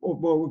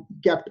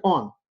kept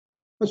on,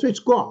 so it's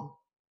gone.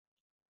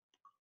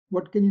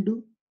 What can you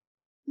do?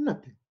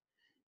 Nothing.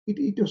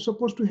 It was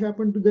supposed to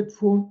happen to that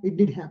phone. It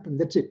did happen.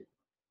 That's it.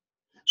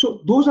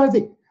 So those are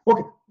the,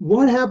 okay,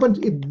 what happens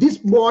if this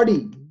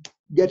body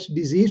gets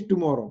diseased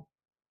tomorrow?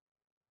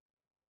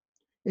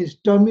 It's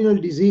terminal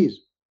disease.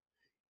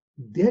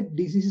 That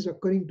disease is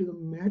occurring to the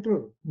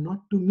matter,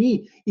 not to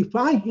me. If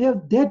I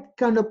have that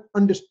kind of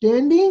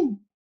understanding,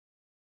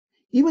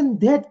 even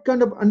that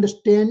kind of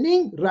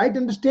understanding, right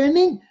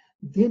understanding,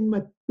 then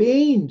my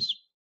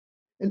pains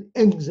and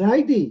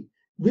anxiety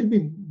will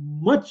be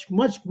much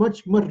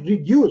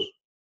reduced.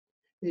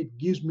 It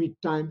gives me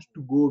time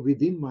to go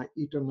within my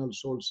eternal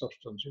soul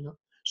substance,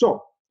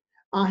 So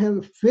I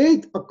have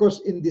faith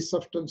occurs in these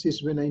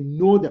substances when I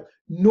know that.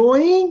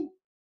 Knowing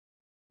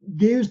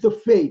gives the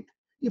faith.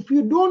 If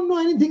you don't know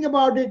anything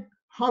about it,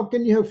 how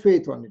can you have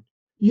faith on it?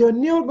 You're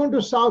never going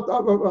to South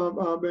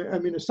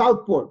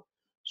Pole.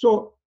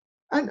 So,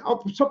 and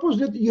suppose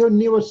that you have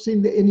never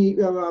seen any,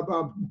 the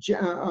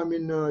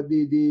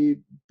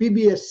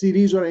PBS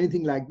series or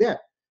anything like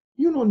that.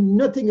 You know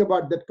nothing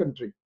about that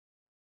country,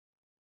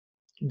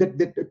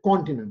 that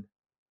continent.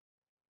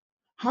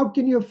 How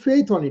can you have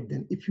faith on it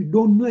then if you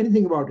don't know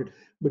anything about it?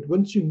 But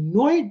once you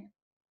know it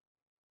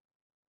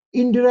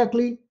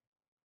indirectly,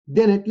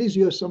 then at least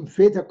you have some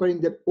faith occurring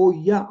that, oh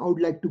yeah, I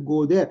would like to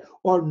go there,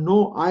 or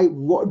no, I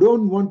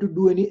don't want to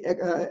do any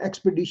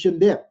expedition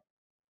there.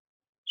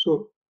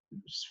 So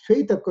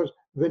faith occurs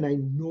when I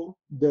know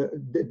the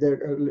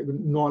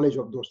knowledge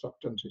of those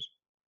substances.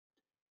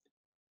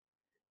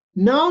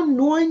 Now,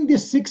 knowing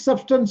these 6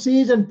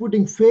 substances and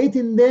putting faith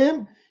in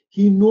them,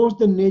 he knows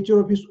the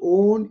nature of his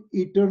own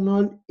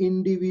eternal,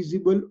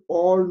 indivisible,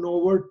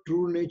 all-knower,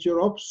 true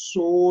nature of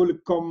soul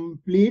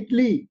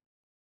completely.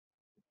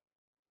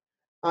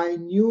 I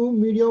knew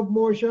medium of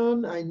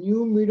motion, I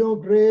knew medium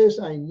of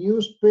rest, I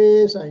knew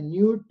space, I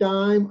knew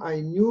time, I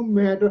knew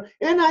matter,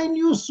 and I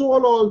knew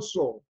soul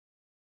also.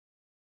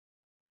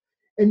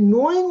 And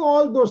knowing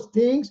all those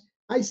things,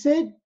 I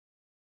said,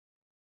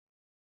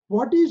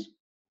 what is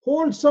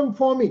wholesome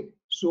for me?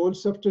 Soul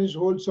substance is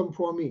wholesome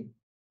for me.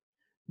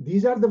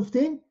 These are the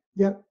things,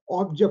 they are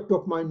object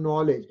of my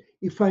knowledge.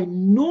 If I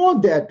know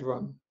that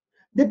one,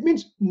 that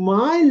means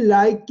my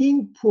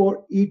liking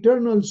for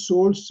eternal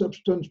soul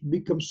substance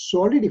becomes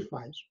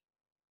solidifies.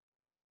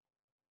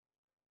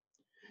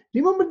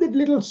 Remember that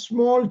little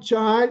small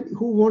child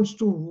who wants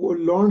to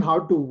learn how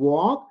to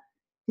walk?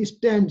 He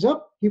stands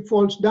up, he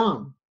falls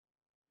down.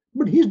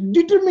 But he's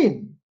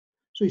determined.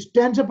 So he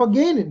stands up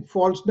again and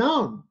falls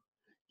down.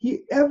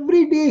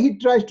 Every day he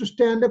tries to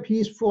stand up, he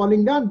is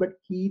falling down, but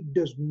he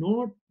does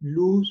not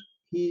lose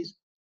his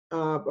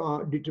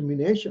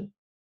determination.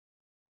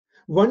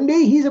 One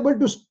day he is able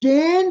to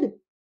stand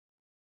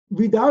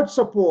without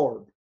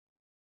support,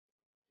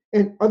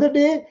 and other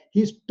day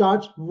he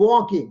starts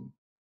walking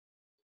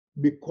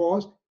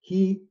because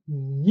he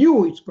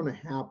knew it's going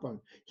to happen.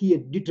 He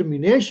had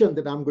determination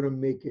that I'm going to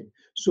make it.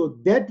 So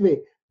that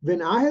way,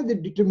 when I have the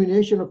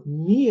determination of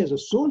me as a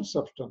soul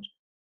substance,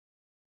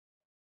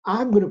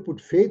 I'm going to put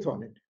faith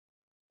on it,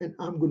 and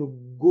I'm going to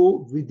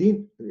go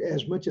within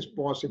as much as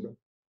possible.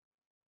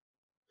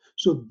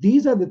 So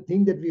these are the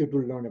things that we have to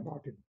learn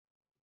about it.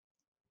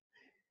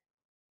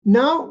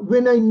 Now,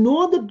 when I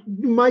know that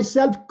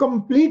myself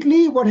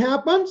completely, what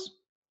happens?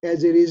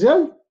 As a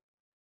result,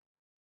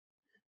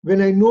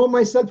 when I know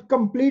myself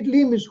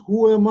completely, means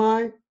who am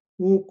I?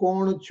 હું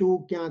કોણ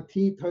છું,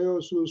 ક્યાંથી થયો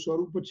છું,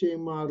 સ્વરૂપ છે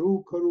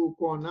મારું ખરું,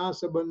 કોના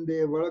સંબંધે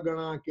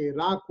વળગણા કે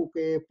રાખું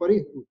કે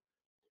પરિહરું.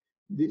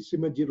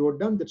 Srimad-ji wrote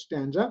down that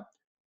stanza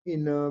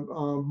in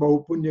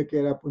Bahupunya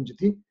Kera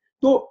Punjati.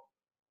 So,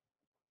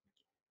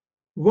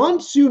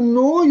 once you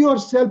know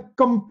yourself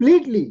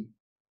completely,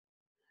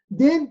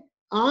 then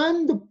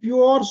I'm the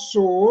pure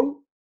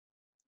soul,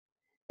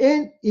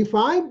 and if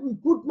I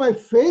put my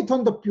faith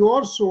on the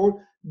pure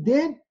soul,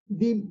 then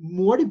the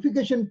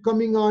modification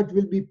coming out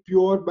will be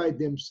pure by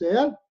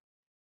themselves,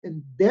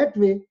 and that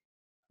way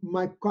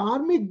my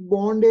karmic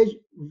bondage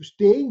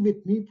staying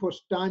with me for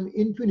time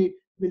infinite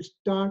will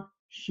start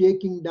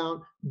shaking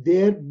down.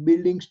 Their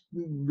building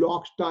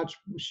block starts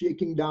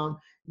shaking down,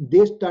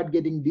 they start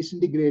getting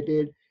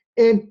disintegrated,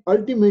 and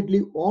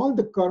ultimately all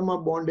the karma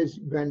bondage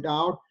went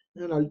out,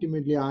 and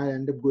ultimately I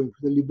end up going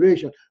for the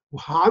liberation.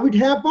 How it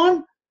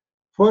happened?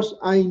 First,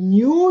 I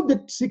knew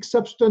that 6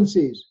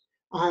 substances.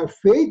 I have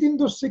faith in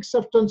those 6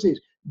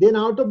 substances. Then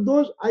out of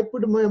those, I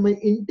put my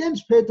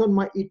intense faith on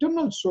my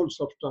eternal soul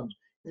substance.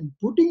 And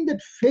putting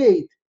that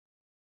faith,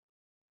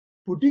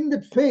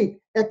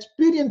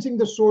 experiencing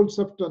the soul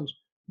substance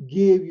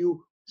gave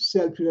you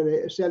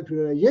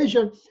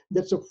self-realization.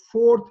 That's a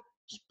fourth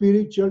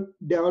spiritual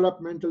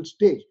developmental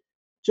stage.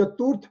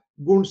 Chaturth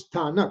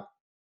Gunsthanak,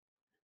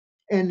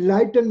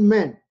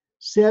 enlightenment,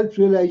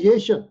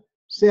 self-realization,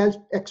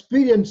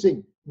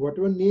 self-experiencing.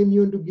 Whatever name you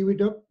want to give it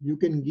up, you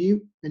can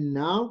give. And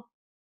now,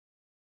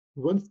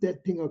 once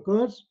that thing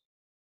occurs,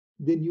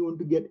 then you want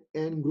to get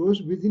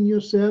engrossed within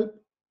yourself.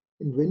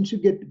 And once you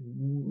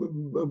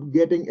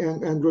getting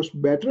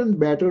engrossed better and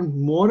better,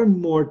 more and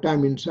more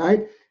time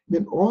inside,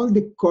 then all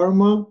the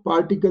karma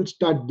particles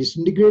start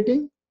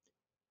disintegrating,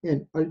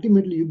 and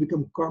ultimately you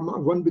become karma.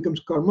 One becomes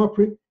karma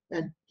free,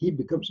 and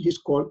he's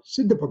called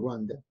Siddha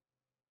Bhagwan. Then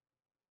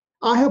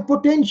I have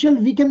potential,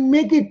 we can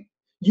make it.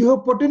 You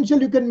have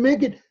potential, you can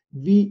make it.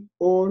 We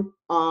all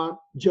are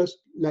just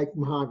like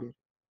Mahavir.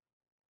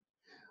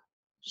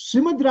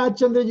 Srimad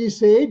Rajchandraji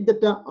said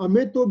that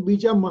Ame to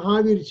bija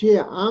Mahavir che,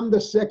 I'm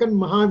the second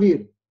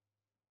Mahavir.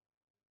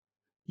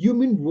 You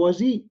mean, was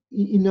he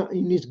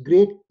in his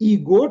great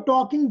ego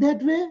talking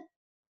that way?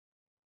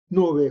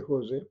 No way,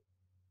 Jose.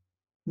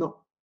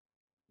 No.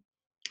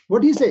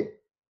 What he said?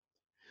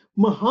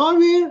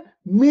 Mahavir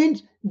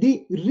means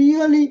the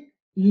really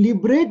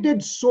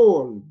liberated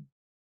soul.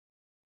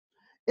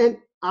 And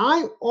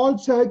I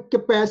also have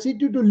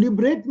capacity to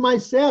liberate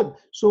myself.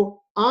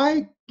 So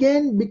I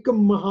can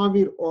become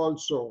Mahavir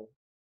also.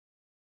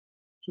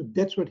 So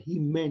that's what he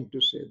meant to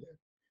say that.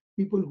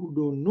 People who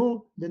don't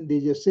know, then they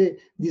just say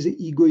this is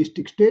an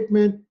egoistic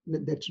statement.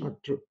 That's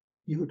not true.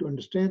 You have to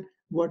understand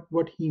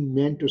what he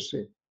meant to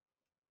say.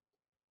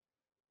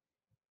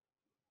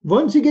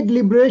 Once he gets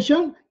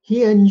liberation,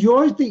 he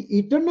enjoys the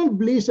eternal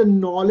bliss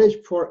and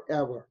knowledge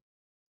forever.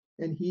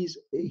 And he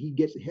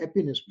gets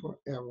happiness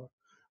forever.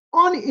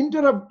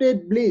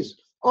 Uninterrupted bliss,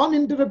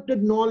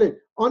 uninterrupted knowledge,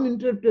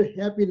 uninterrupted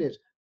happiness.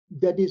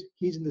 That is,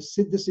 he's in the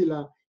Siddha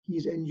Sila.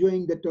 He's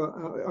enjoying that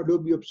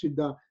Adobe of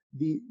Siddha,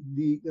 the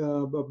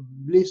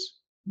bliss,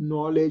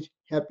 knowledge,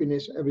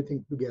 happiness,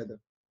 everything together.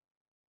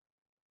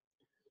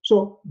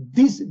 So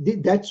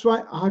that's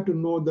why I have to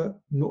know the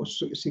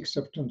 6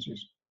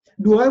 substances.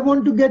 Do I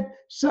want to get?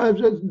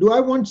 Do I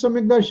want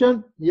samyak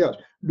darshan? Yes.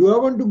 Do I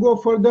want to go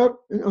further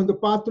on the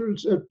path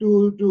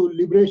to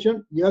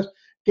liberation? Yes.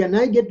 Can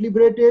I get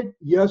liberated?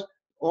 Yes.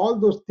 All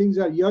those things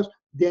are yes.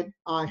 Then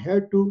I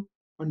have to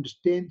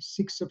understand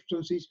 6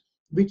 substances,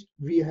 which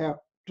we have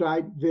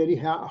tried very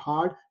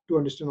hard to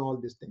understand all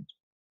these things.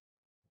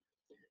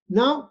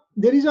 Now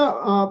there is a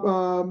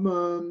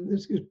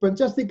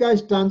Panchastika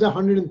stanza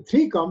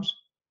 103 comes.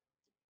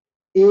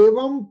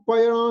 Evam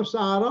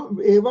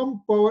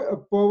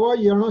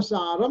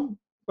pavayansaram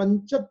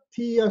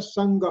panchatiya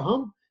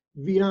sangaham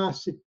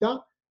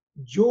vinasitta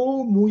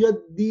jo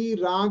muyaddi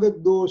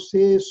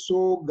ragadose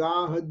so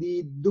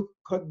gahadi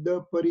dukkhad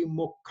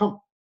parimokham.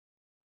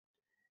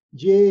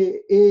 Je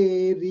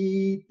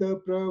rita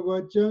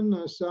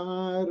pravachan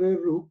sar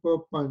rupa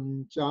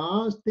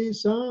panchasti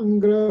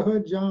sangrah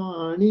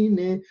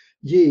janine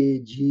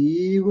je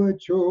jiva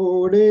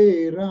chode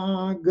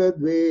rag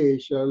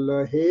dvesha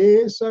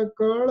lahe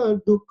sakal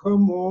dukha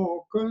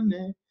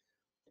mokane.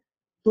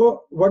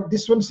 So what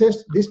this one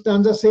says, this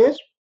stanza says,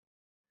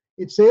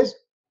 it says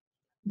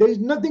there is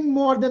nothing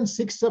more than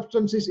 6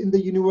 substances in the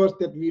universe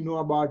that we know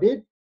about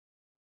it.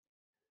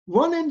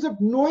 One ends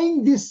up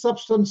knowing these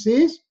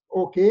substances.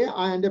 Okay,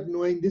 I end up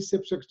knowing these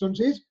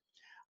substances,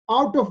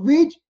 out of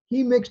which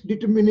he makes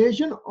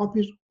determination of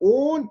his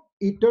own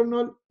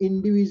eternal,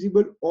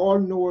 indivisible,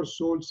 all-knower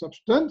soul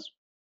substance.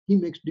 He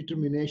makes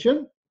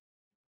determination.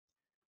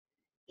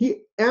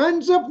 He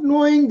ends up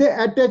knowing the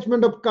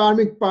attachment of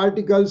karmic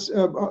particles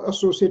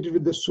associated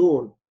with the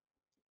soul.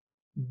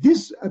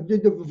 This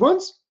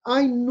once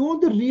I know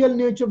the real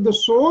nature of the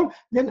soul,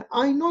 then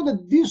I know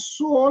that this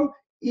soul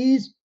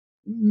is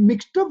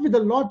mixed up with a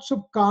lots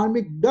of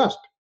karmic dust.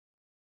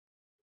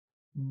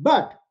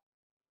 But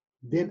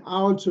then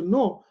I also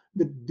know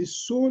that this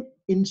soul,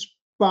 in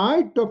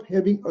spite of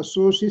having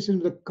association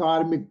with the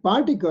karmic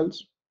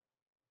particles,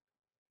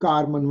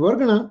 karma and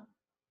vargana,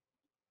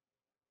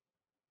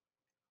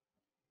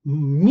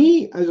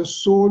 me as a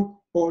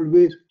soul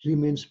always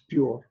remains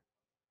pure.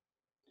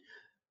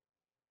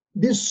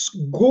 This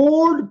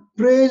gold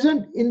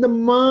present in the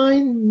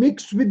mind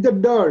mixed with the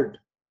dirt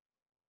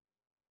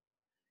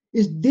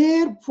is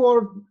there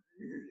for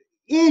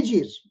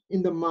ages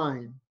in the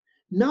mind.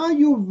 Now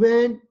you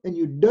went and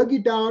you dug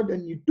it out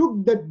and you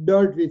took that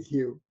dirt with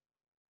you.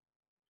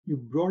 You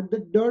brought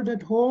that dirt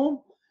at home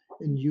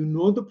and you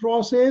know the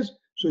process,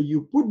 so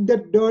you put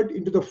that dirt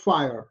into the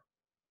fire.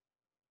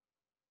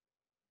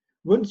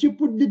 Once you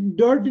put the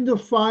dirt in the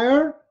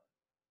fire,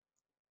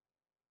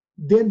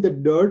 then the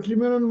dirt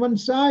remained on one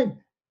side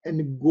and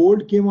the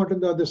gold came out on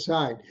the other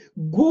side.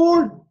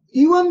 Gold,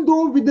 even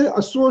though with the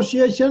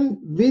association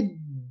with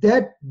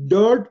that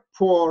dirt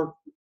for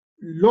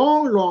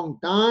long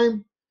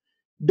time,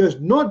 does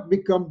not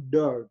become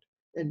dirt,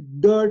 and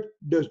dirt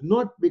does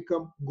not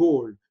become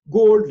gold.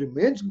 Gold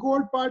remains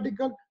gold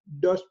particle,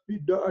 dirt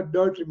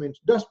remains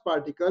dust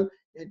particle,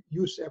 and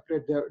you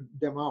separate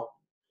them out.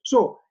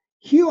 So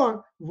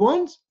here,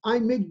 once I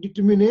make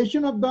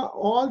determination of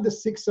all the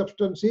six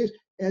substances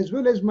as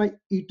well as my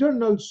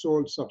eternal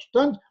soul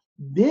substance,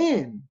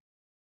 then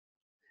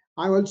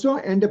I also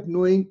end up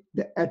knowing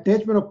the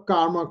attachment of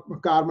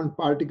carbon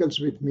particles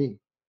with me.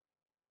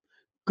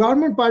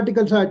 Carbon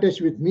particles are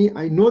attached with me.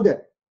 I know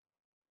that.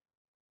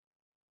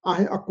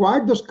 I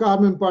acquired those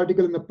carbon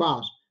particles in the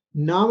past.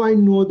 Now I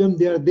know them,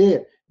 they are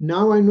there.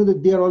 Now I know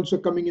that they are also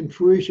coming in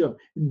fruition.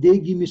 And they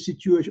give me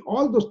situation.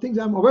 All those things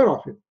I'm aware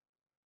of it.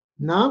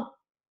 Now,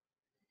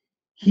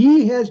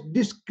 he has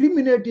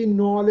discriminating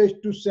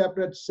knowledge to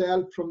separate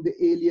self from the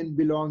alien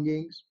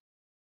belongings.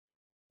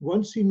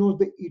 Once he knows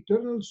the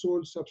eternal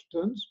soul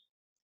substance,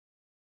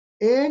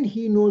 and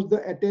he knows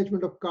the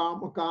attachment of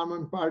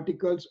carbon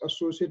particles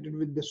associated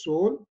with the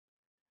soul,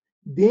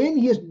 then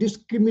he has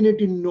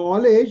discriminating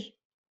knowledge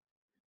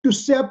to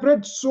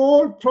separate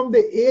soul from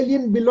the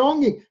alien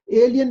belonging.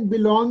 Alien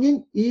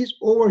belonging is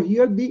over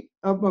here the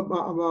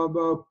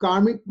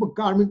karmic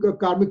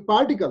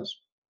particles.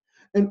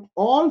 And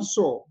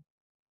also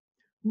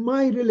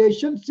my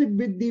relationship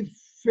with the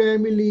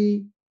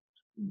family,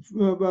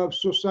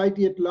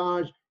 society at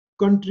large,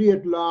 country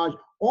at large,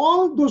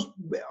 all those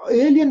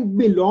alien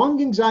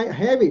belongings, I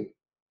have it.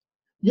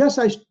 Yes,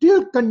 I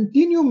still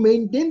continue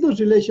maintain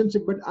those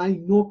relationships, but I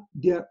know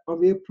they are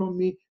away from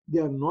me. They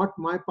are not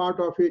my part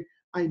of it.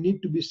 I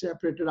need to be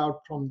separated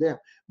out from them.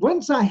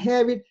 Once I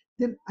have it,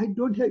 then I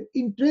don't have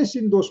interest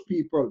in those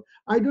people.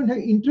 I don't have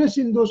interest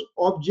in those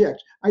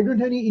objects. I don't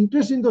have any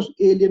interest in those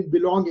alien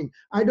belonging.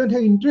 I don't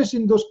have interest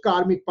in those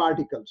karmic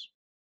particles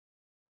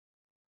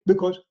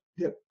because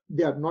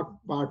they are not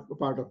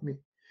part of me.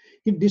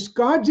 He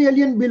discards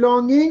alien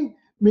belonging,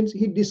 means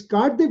he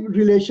discards the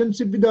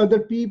relationship with the other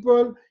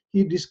people,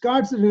 he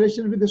discards the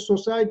relationship with the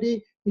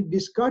society, he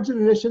discards the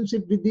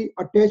relationship with the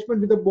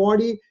attachment with the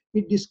body,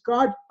 he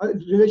discards a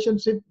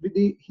relationship with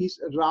his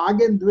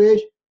rag and dvesh,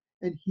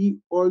 and he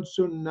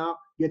also now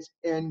gets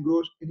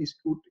engrossed in his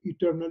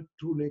eternal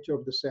true nature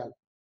of the self.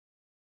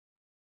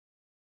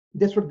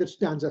 That's what that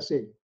stanza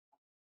says.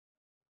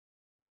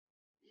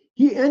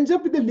 He ends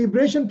up with the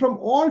liberation from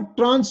all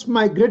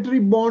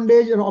transmigratory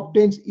bondage and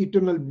obtains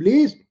eternal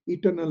bliss,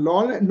 eternal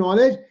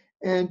knowledge,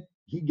 and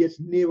he gets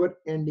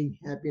never-ending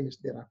happiness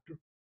thereafter.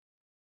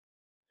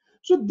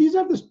 So these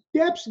are the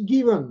steps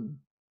given.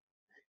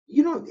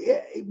 You know,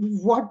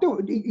 what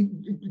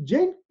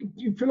Jain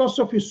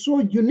philosophy is so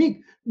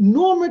unique.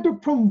 No matter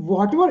from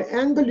whatever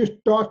angle you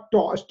start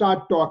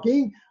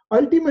talking,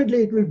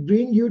 ultimately it will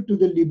bring you to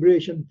the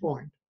liberation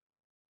point.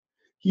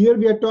 Here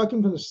we are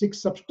talking from the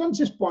six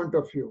substances point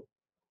of view.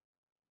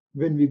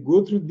 When we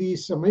go through the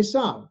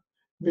Samaisar,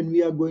 when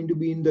we are going to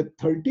be in the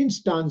 13th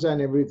stanza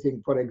and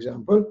everything, for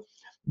example,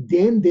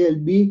 then there'll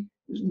be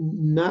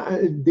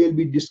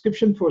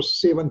description for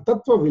seven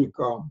tattva will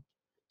come,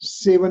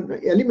 seven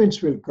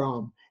elements will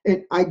come,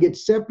 and I get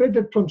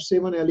separated from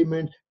seven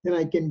elements, then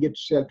I can get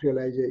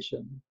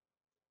self-realization.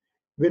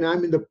 When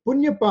I'm in the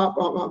punya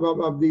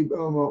of the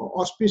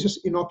auspicious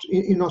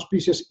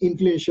inauspicious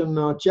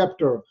inclination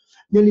chapter,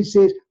 then it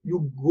says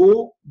you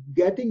go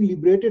getting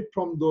liberated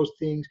from those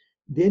things,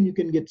 then you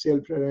can get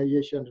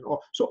self-realization.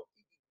 So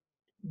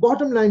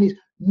bottom line is,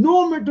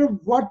 no matter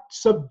what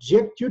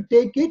subject you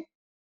take it,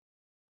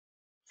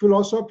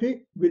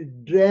 philosophy will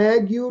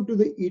drag you to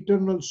the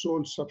eternal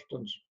soul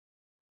substance.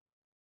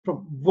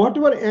 From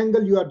whatever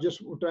angle you are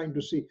just trying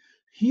to see.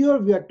 Here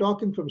we are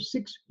talking from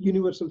six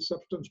universal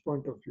substance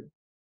point of view.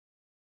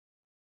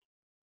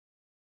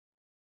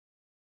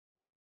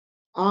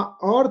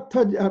 अर्थ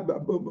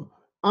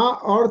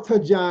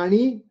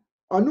जानी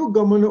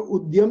अनुगमन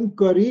उद्यम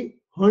करी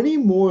हणि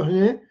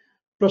मोहने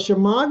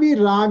प्रशमावि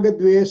राग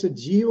द्वेष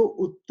जीव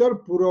उत्तर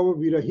पूर्व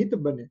विरहित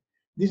बने.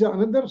 These are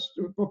another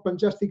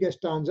Panchastika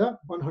stanza,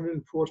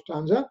 104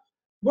 stanza.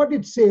 What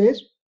it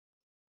says,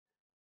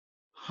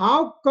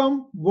 how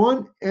come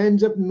one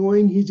ends up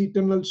knowing his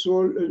eternal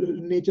soul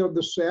nature of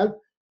the self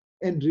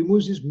and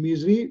removes his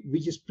misery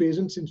which is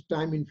present since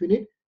time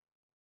infinite?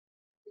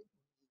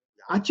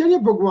 Acharya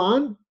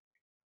Bhagwan,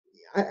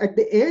 at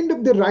the end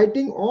of the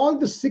writing all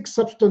the six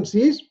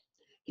substances,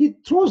 he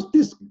throws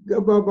this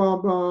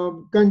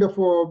kind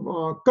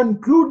of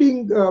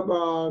concluding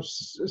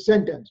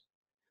sentence,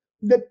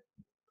 that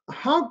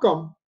how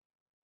come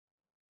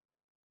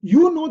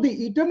you know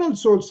the eternal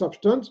soul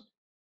substance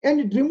and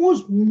it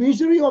removes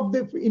misery of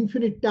the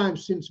infinite time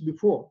since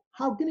before?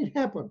 How can it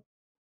happen?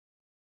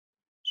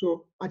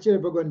 So Acharya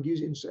Bhagwan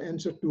gives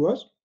answer to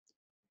us.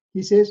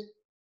 He says,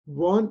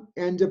 one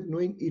ends up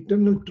knowing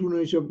eternal true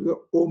nature of the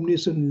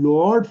omniscient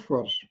Lord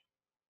first.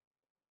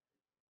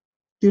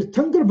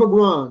 Tirthankar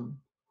Bhagwan,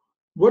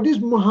 what is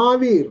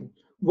Mahavir?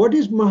 What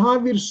is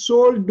Mahavir's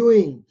soul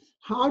doing?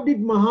 How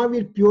did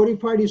Mahavir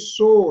purify his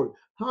soul?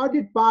 How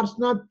did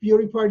Parsnath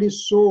purify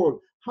his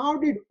soul? How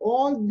did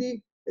all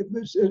the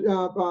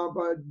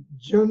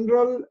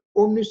general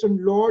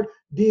omniscient Lord,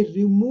 they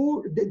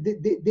remove,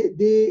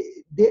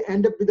 they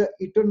end up with the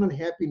eternal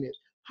happiness.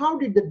 How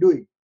did they do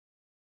it?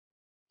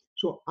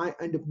 So I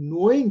end up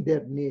knowing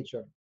their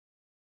nature,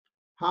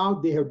 how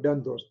they have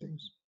done those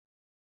things.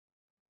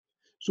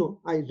 So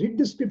I read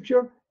the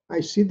scripture,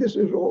 I see this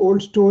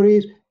old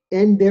stories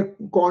and their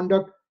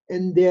conduct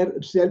and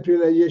their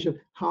self-realization,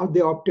 how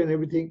they obtain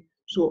everything.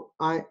 So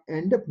I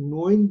end up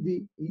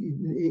knowing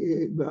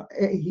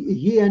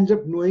he ends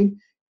up knowing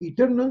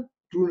eternal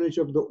true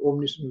nature of the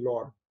omniscient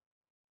Lord.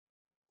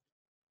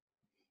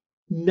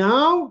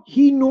 Now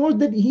he knows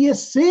that he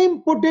has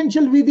same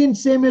potential within,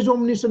 same as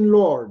omniscient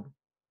Lord.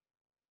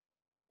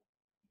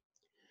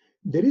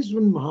 There is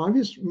one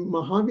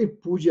Mahavir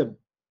Pujan.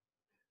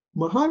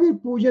 Mahavir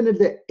Pujan, at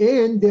the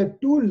end, there are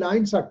two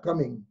lines are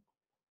coming.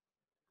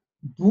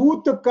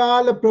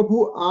 भूतकाल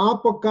प्रभु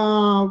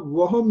आपका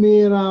वह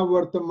मेरा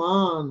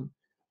वर्तमान,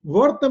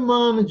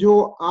 वर्तमान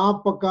जो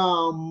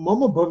आपका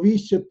मम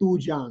भविष्य तू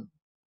जान.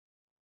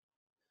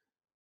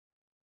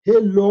 Hey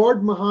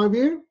Lord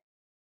Mahavir,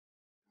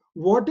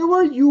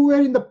 whatever you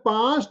were in the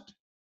past,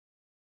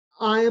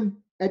 I am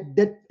at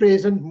that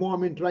present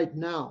moment right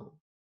now.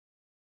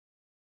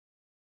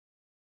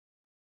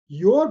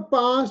 Your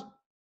past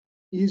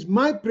is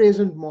my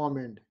present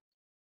moment.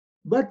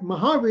 But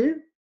Mahavir,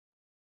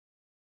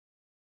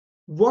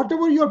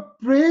 whatever your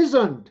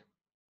present,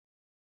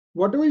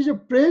 whatever is your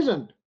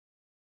present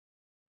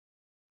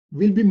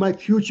will be my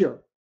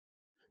future.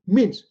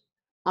 Means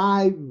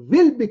I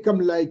will become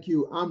like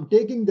you. I'm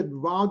taking the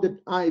vow that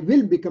I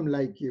will become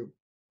like you.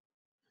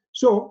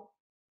 So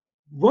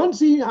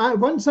once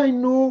I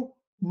know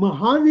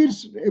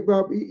Mahavir's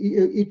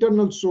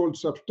eternal soul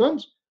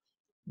substance,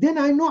 then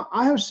I know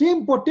I have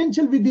same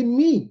potential within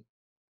me.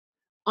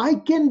 I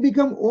can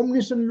become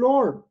omniscient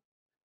Lord.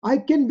 I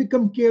can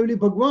become Kevali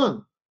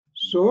Bhagwan.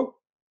 So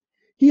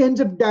he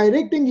ends up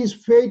directing his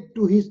faith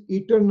to his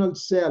eternal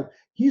self.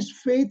 His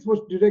faith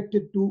was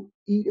directed to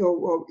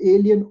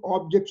alien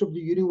objects of the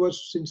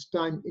universe since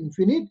time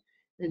infinite,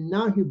 and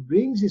now he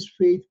brings his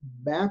faith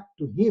back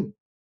to him.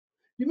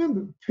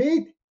 Remember,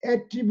 faith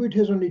attribute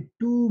has only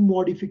two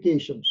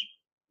modifications.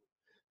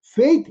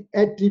 Faith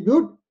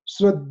attribute,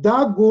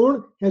 Shraddha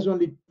Gun, has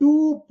only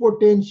two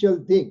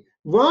potential things.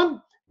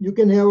 One, you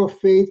can have a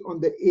faith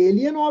on the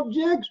alien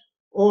objects,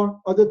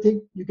 or other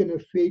thing, you can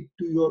have faith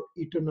to your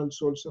eternal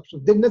soul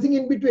substance. There's nothing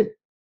in between.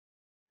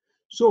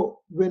 So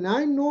when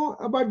I know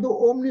about the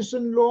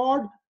omniscient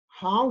Lord,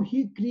 how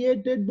he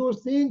created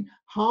those things,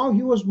 how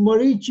he was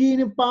Marichi in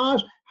the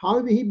past,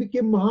 how he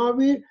became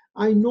Mahavir,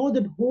 I know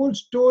that whole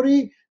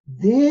story,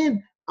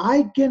 then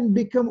I can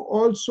become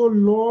also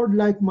Lord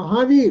like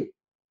Mahavir,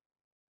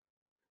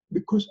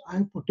 because I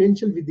have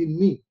potential within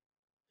me.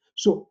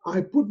 So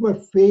I put my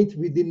faith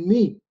within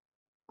me.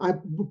 I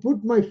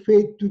put my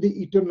faith to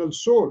the eternal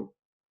soul.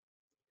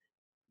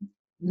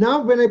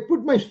 Now, when I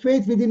put my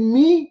faith within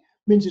me,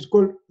 means it's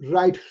called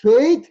right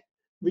faith,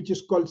 which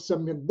is called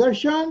samyak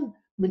darshan,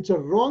 means a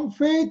wrong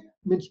faith,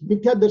 means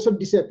mithya darshan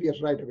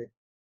disappears right away.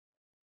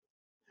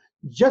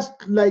 Just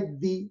like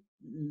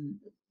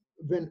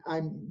when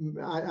I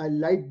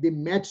light the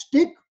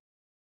matchstick,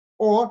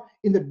 or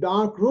in the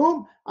dark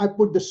room, I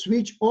put the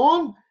switch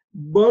on,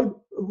 bulb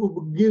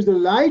gives the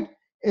light,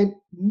 and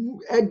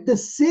at the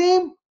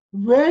same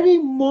very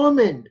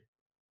moment,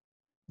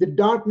 the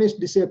darkness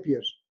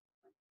disappears.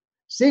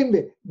 Same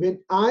way, when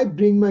I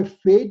bring my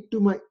faith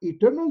to my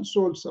eternal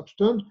soul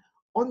substance,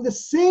 on the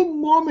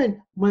same moment,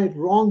 my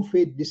wrong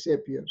faith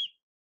disappears.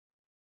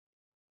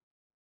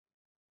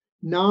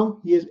 Now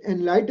he has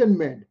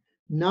enlightenment.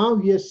 Now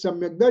he has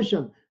samyak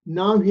darshan.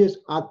 Now he has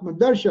atma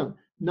darshan.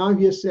 Now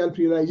he has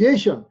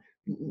self-realization.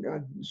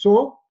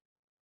 So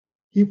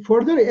he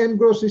further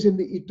engrosses in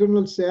the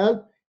eternal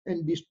self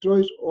and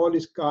destroys all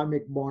his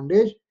karmic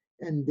bondage,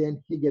 and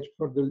then he gets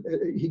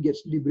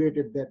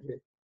liberated that way.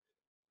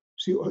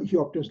 So he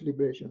obtains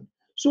liberation.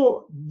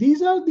 So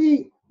these are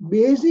the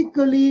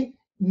basically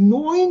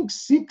knowing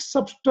six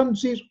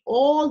substances,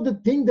 all the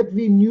things that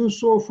we knew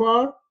so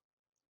far.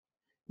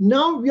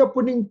 Now we are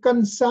putting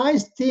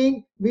concise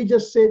thing. We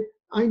just say,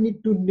 I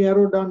need to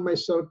narrow down my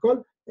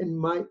circle and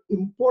my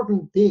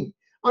important thing.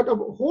 Out of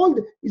whole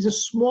is a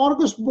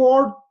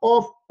smorgasbord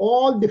of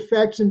all the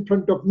facts in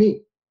front of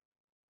me.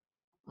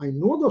 I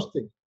know those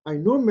things. I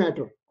know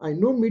matter. I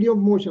know medium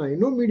of motion. I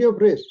know medium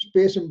of rest,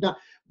 space and time.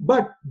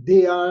 But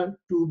they are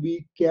to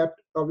be kept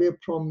away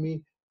from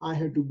me. I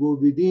have to go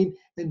within.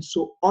 And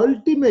so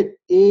ultimate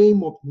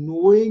aim of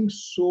knowing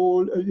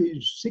soul,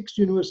 six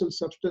universal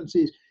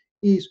substances,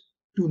 is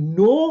to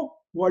know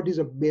what is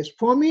the best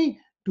for me,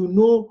 to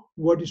know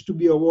what is to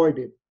be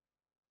avoided.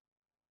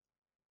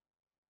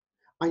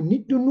 I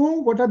need to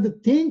know what are the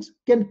things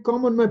can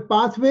come on my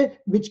pathway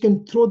which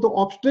can throw the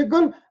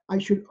obstacle. I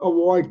should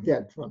avoid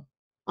that one.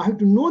 I have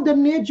to know their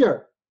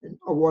nature and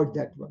avoid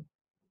that one.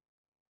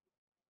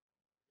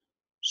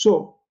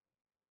 So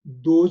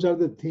those are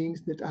the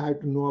things that I have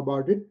to know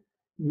about it.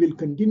 We'll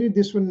continue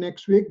this one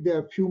next week. There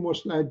are a few more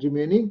slides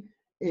remaining,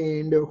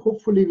 and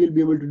hopefully we'll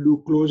be able to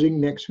do closing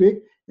next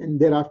week. and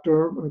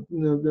thereafter,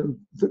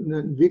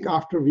 the week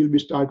after, we'll be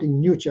starting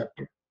new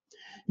chapter.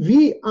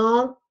 We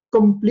are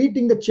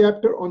completing the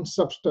chapter on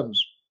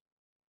substance.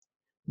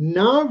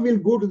 Now we'll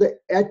go to the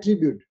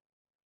attribute,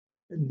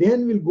 and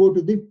then we'll go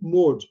to the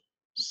modes.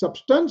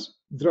 Substance,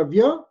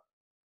 dravya,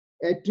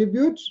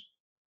 attributes,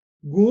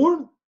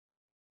 gun,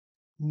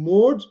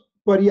 modes,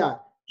 paryay.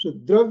 So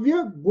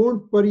dravya,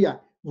 gun, paryay.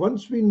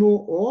 Once we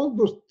know all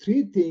those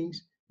three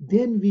things,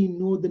 then we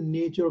know the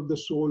nature of the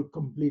soul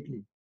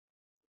completely.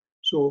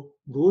 So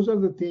those are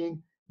the things.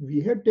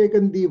 We had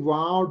taken the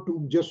vow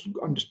to just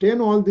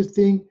understand all these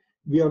things.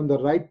 We are on the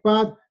right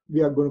path.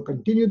 We are going to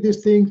continue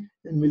these things,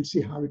 and we'll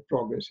see how it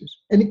progresses.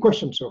 Any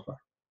questions so far?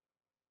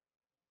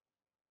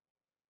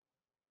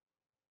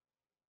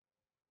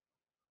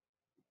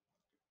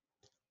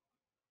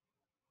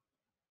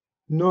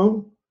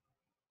 No?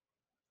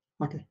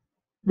 Okay.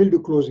 We'll do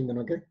closing then,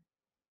 okay?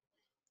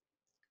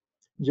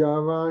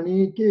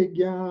 जावाणी के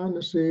ज्ञान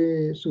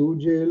से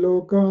सूझे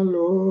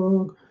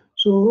लोकालोक,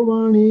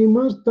 सोवाणी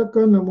मस्तक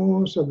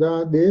नमो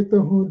सदा देत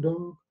हूँ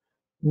ढोक.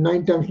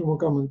 9 times नमो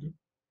का मंत्र.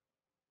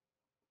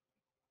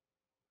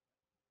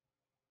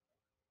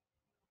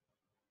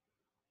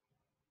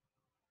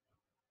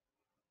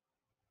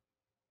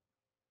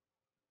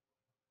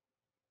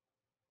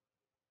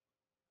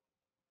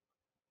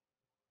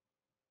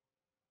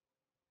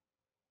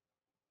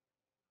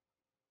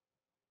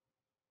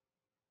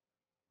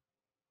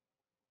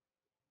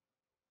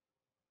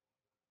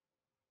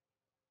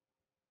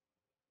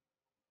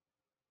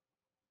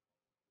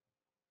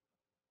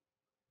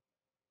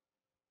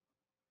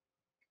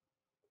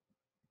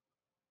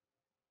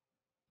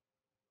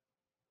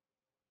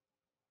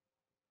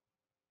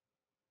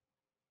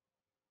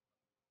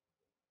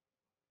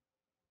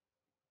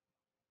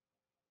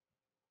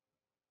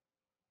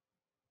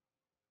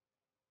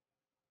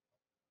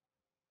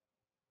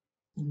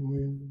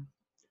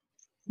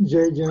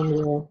 जय जय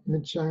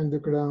नित्यानंद